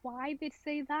see why they'd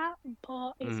say that,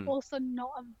 but it's mm. also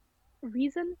not a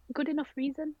reason, good enough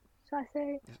reason, should I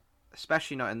say?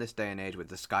 Especially not in this day and age with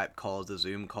the Skype calls, the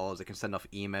Zoom calls, they can send off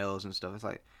emails and stuff. It's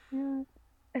like, Yeah.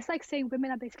 It's like saying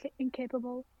women are basically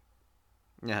incapable.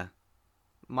 yeah.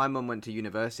 My mum went to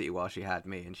university while she had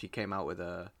me, and she came out with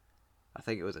I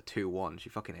think it was a 2-1. She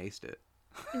fucking aced it.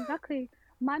 Exactly.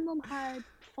 My mum had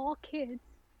 4 kids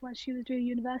when she was doing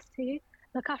university,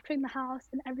 look after in the house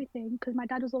and everything, because my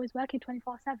dad was always working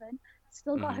 24/7.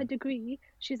 Still got her Hmm. degree.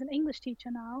 She's an English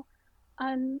teacher now.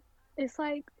 And it's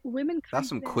like women can That's do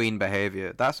some it. queen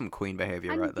behavior. That's some queen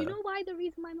behavior And right you there. know why the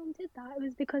reason my mum did that? It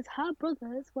was because her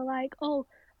brothers were like, oh,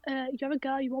 you're a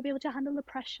girl, you won't be able to handle the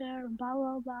pressure and blah,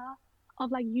 blah, blah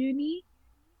of like uni.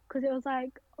 Because it was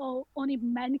like, oh, only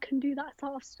men can do that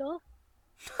sort of stuff.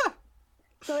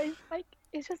 So it's like,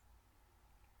 it's just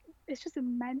the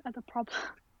men are the problem.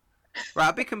 Right,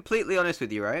 I'll be completely honest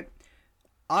with you, right?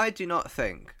 I do not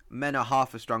think men are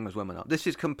half as strong as women are. This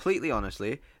is completely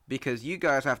honestly because you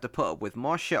guys have to put up with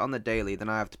more shit on the daily than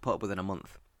I have to put up with in a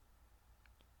month.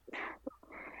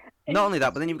 Not only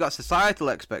that, but then you've got societal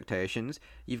expectations.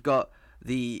 You've got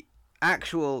the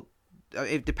actual,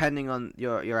 if depending on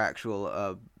your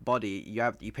actual body, you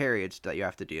have your periods that you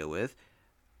have to deal with.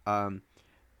 Um,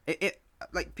 it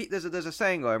like there's a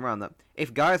saying going around that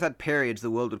if guys had periods,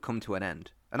 the world would come to an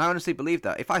end. And I honestly believe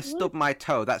that. If I Would stub my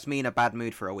toe, that's me in a bad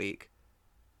mood for a week.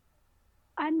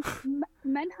 and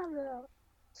men have a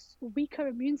weaker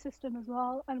immune system as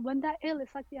well, and when they're ill,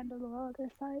 it's like the end of the world.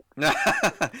 It's like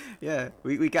Yeah,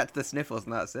 we get to the sniffles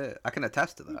and that's it. I can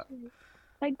attest to that. literally,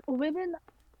 like women,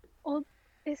 or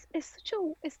it's such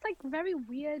a it's like very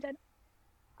weird and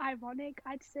ironic,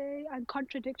 I'd say, and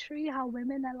contradictory how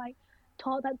women are like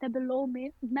taught that they're below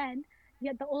men,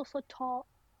 yet they're also taught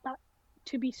that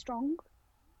to be strong.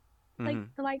 Like, Mm-hmm.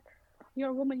 they're like, you're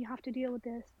a woman, you have to deal with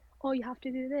this, or you have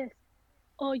to do this,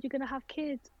 or you're gonna have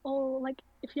kids, or like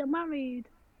if you're married,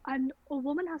 and a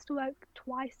woman has to work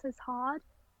twice as hard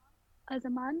as a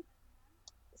man.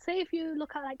 Say if you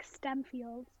look at like STEM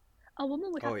fields, a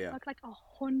woman would Oh have to yeah. work like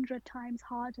 100 times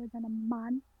harder than a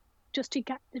man just to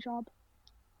get the job.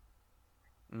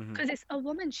 Mm-hmm. Because it's a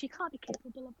woman, she can't be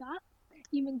capable of that,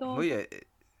 even Well, though yeah.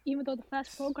 even though the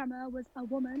first programmer was a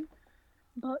woman.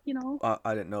 But you know,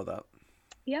 I didn't know that.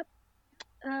 yep.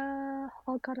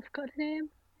 Oh God, I forgot her name.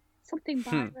 Something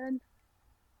Byron.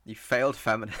 You failed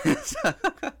feminist.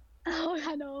 Oh,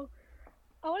 I know.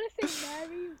 I want to say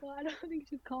Mary, but I don't think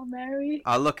she's called Mary.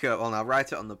 I'll look it up. Well, I'll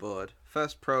write it on the board.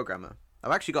 First programmer.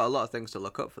 I've actually got a lot of things to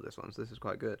look up for this one, so this is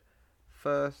quite good.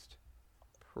 First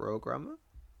programmer?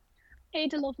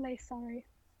 Ada Lovelace, sorry.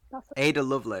 That's what... Ada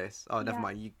Lovelace. Oh, never Yeah.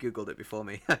 mind. You googled it before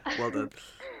me. Well done.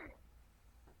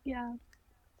 Yeah.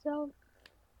 So,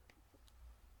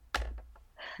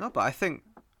 No, but I think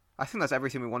that's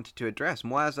everything we wanted to address.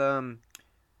 Moaz,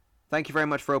 thank you very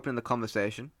much for opening the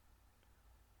conversation.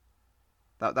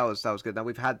 That was good. Now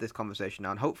we've had this conversation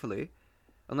now, and hopefully,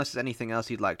 unless there's anything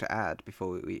else you'd like to add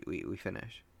before we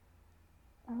finish.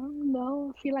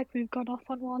 no, I feel like we've gone off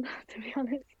on one, to be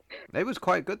honest. It was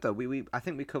quite good though. I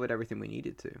think we covered everything we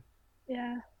needed to.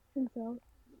 Yeah, I think so.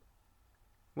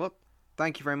 Well,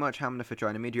 thank you very much, Hamna, for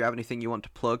joining me. Do you have anything you want to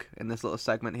plug in this little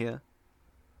segment here?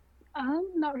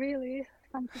 Not really.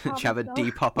 Thanks for Do you have a having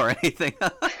me, Depop or anything? though.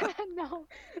 No.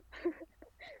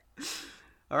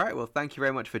 All right. Well, thank you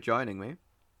very much for joining me.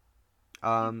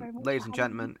 very much Ladies for and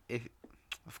having gentlemen, if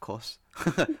of course,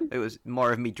 it was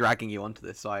more of me dragging you onto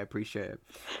this, so I appreciate it.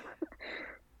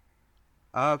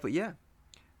 But yeah,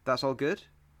 that's all good.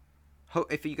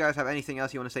 If you guys have anything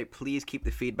else you want to say, please keep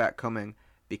the feedback coming,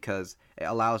 because it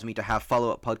allows me to have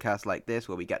follow-up podcasts like this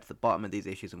where we get to the bottom of these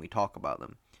issues and we talk about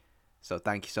them. So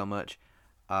thank you so much.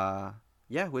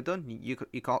 Yeah, we're done. You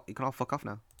can all fuck off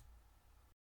now.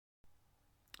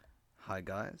 Hi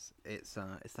guys, it's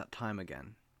that time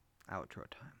again, outro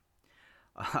time.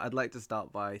 I'd like to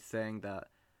start by saying that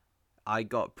I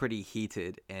got pretty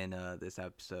heated in this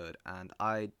episode, and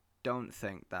I don't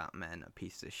think that men are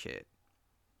pieces of shit.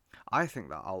 I think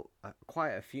that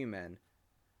quite a few men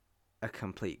are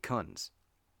complete cunts,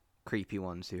 creepy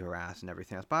ones who harass and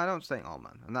everything else. But I don't think all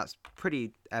men, and that's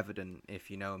pretty evident if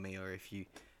you know me or if you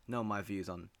know my views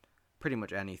on pretty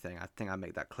much anything. I think I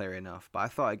make that clear enough. But I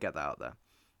thought I'd get that out there.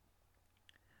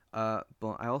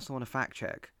 But I also want to fact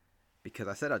check, because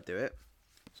I said I'd do it.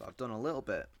 So I've done a little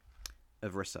bit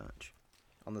of research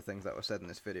on the things that were said in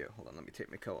this video. Hold on, let me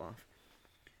take my coat off,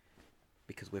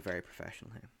 because we're very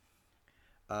professional here.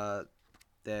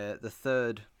 The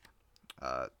third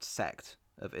sect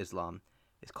of Islam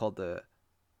is called the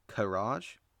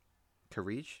Khawarij.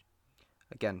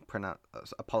 Again,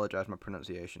 apologize my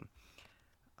pronunciation.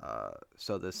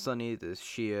 So there's Sunni, there's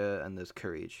Shia, and there's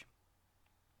Khawarij.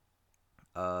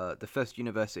 The first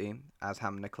university, as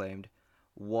Hamna claimed,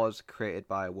 was created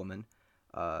by a woman.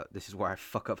 This is where I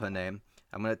fuck up her name.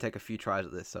 I'm going to take a few tries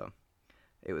at this. So,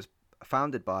 it was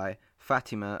founded by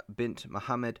Fatima bint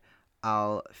Muhammad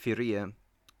al-Firiyya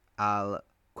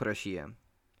al-Qurashiyya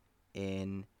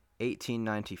in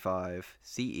 1895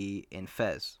 CE in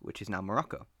Fez, which is now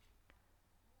Morocco.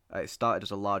 It started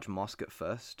as a large mosque at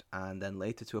first, and then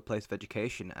later to a place of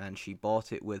education, and she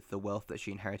bought it with the wealth that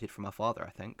she inherited from her father, I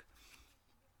think.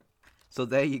 So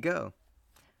there you go.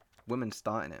 Women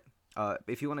starting it.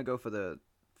 If you want to go for the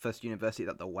first university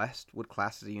that the West would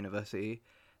class as a university,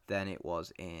 then it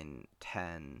was in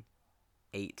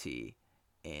 1080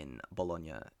 in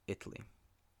Bologna, Italy.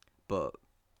 But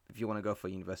if you want to go for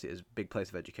a university as a big place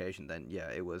of education, then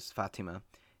yeah, it was Fatima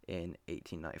in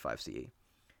 1895 CE.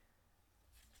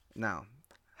 Now,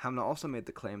 Hamna also made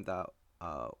the claim that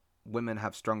women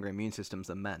have stronger immune systems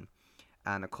than men.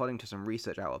 And according to some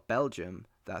research out of Belgium,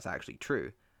 that's actually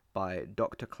true, by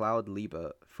Dr. Claude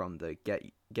Lieber from the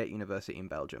Ghent University in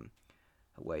Belgium,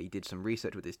 where he did some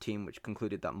research with his team which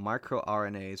concluded that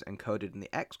microRNAs encoded in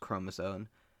the X chromosome,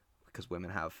 because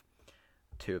women have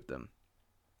 2 of them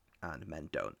and men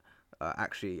don't,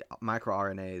 actually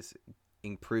microRNAs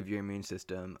improve your immune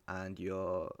system and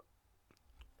your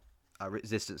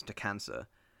resistance to cancer.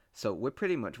 So we're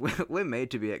pretty much, we're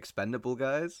made to be expendable,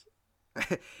 guys.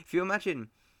 If you imagine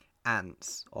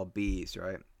ants or bees,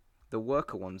 right? The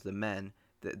worker ones, the men,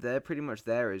 they're pretty much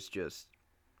there as just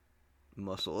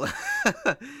muscle.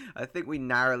 I think we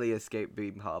narrowly escaped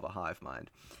being part of a hive mind.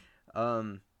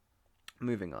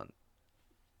 Moving on.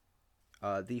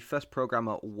 The first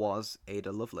programmer was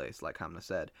Ada Lovelace, like Hamna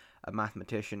said, a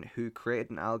mathematician who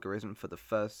created an algorithm for the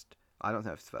first I don't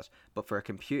think it's the first, but for a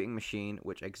computing machine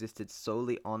which existed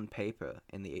solely on paper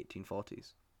in the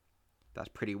 1840s. That's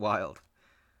pretty wild.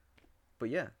 But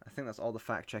yeah, I think that's all the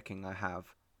fact checking I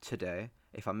have today.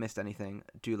 If I missed anything,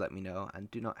 do let me know,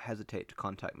 and do not hesitate to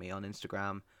contact me on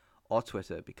Instagram or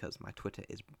Twitter, because my Twitter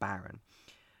is barren,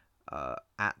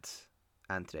 at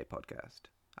And Today Podcast.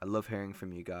 I love hearing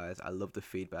from you guys. I love the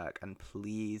feedback, and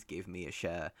please give me a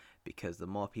share, because the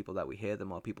more people that we hear, the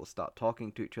more people start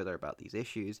talking to each other about these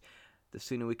issues, the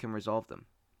sooner we can resolve them.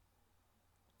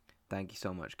 Thank you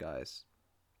so much, guys.